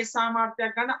 ඒ නිසා ඒ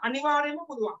සාමාර්ථයක් ගන්න අනිවාර්යයෙන්ම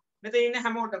පුළුවන්. මෙතන ඉන්න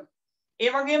හැමෝටම.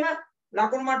 ඒ වගේම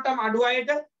ලකුණු මට්ටම් අඩු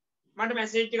අයට මට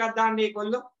මැසේජ් එකක් දාන්න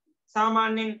ඒගොල්ලෝ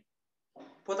සාමාන්‍යයෙන්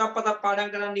පොතක්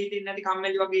පාඩම් කරන්න හිටින්නේ නැති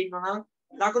කම්මැලි වගේ ඉන්නවා නම්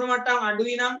ලකුණු මට්ටම්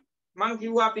අඩුයි නම් මං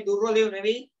කිව්වා අපි දුර්වලයෝ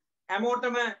නෙවෙයි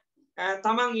හැමෝටම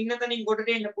තමන් ඉන්න තැනින් ගොඩට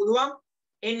එන්න පුළුවන්.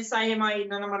 ඒ නිසා එහෙමයි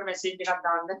ඉන්නවනම් මට මැසේජ් එකක්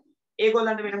දාන්න.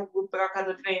 ඒගොල්ලන්ට වෙනම ගෲප් එකක්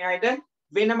හදලා තියෙන ඒ අයට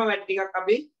වෙනම වැඩ ටිකක්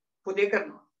අපි පුතේ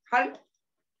කරනවා. හරි.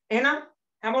 එහෙනම්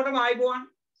හැමෝටම ආයිබෝවන්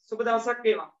සුබ දවසක්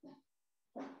වේවා.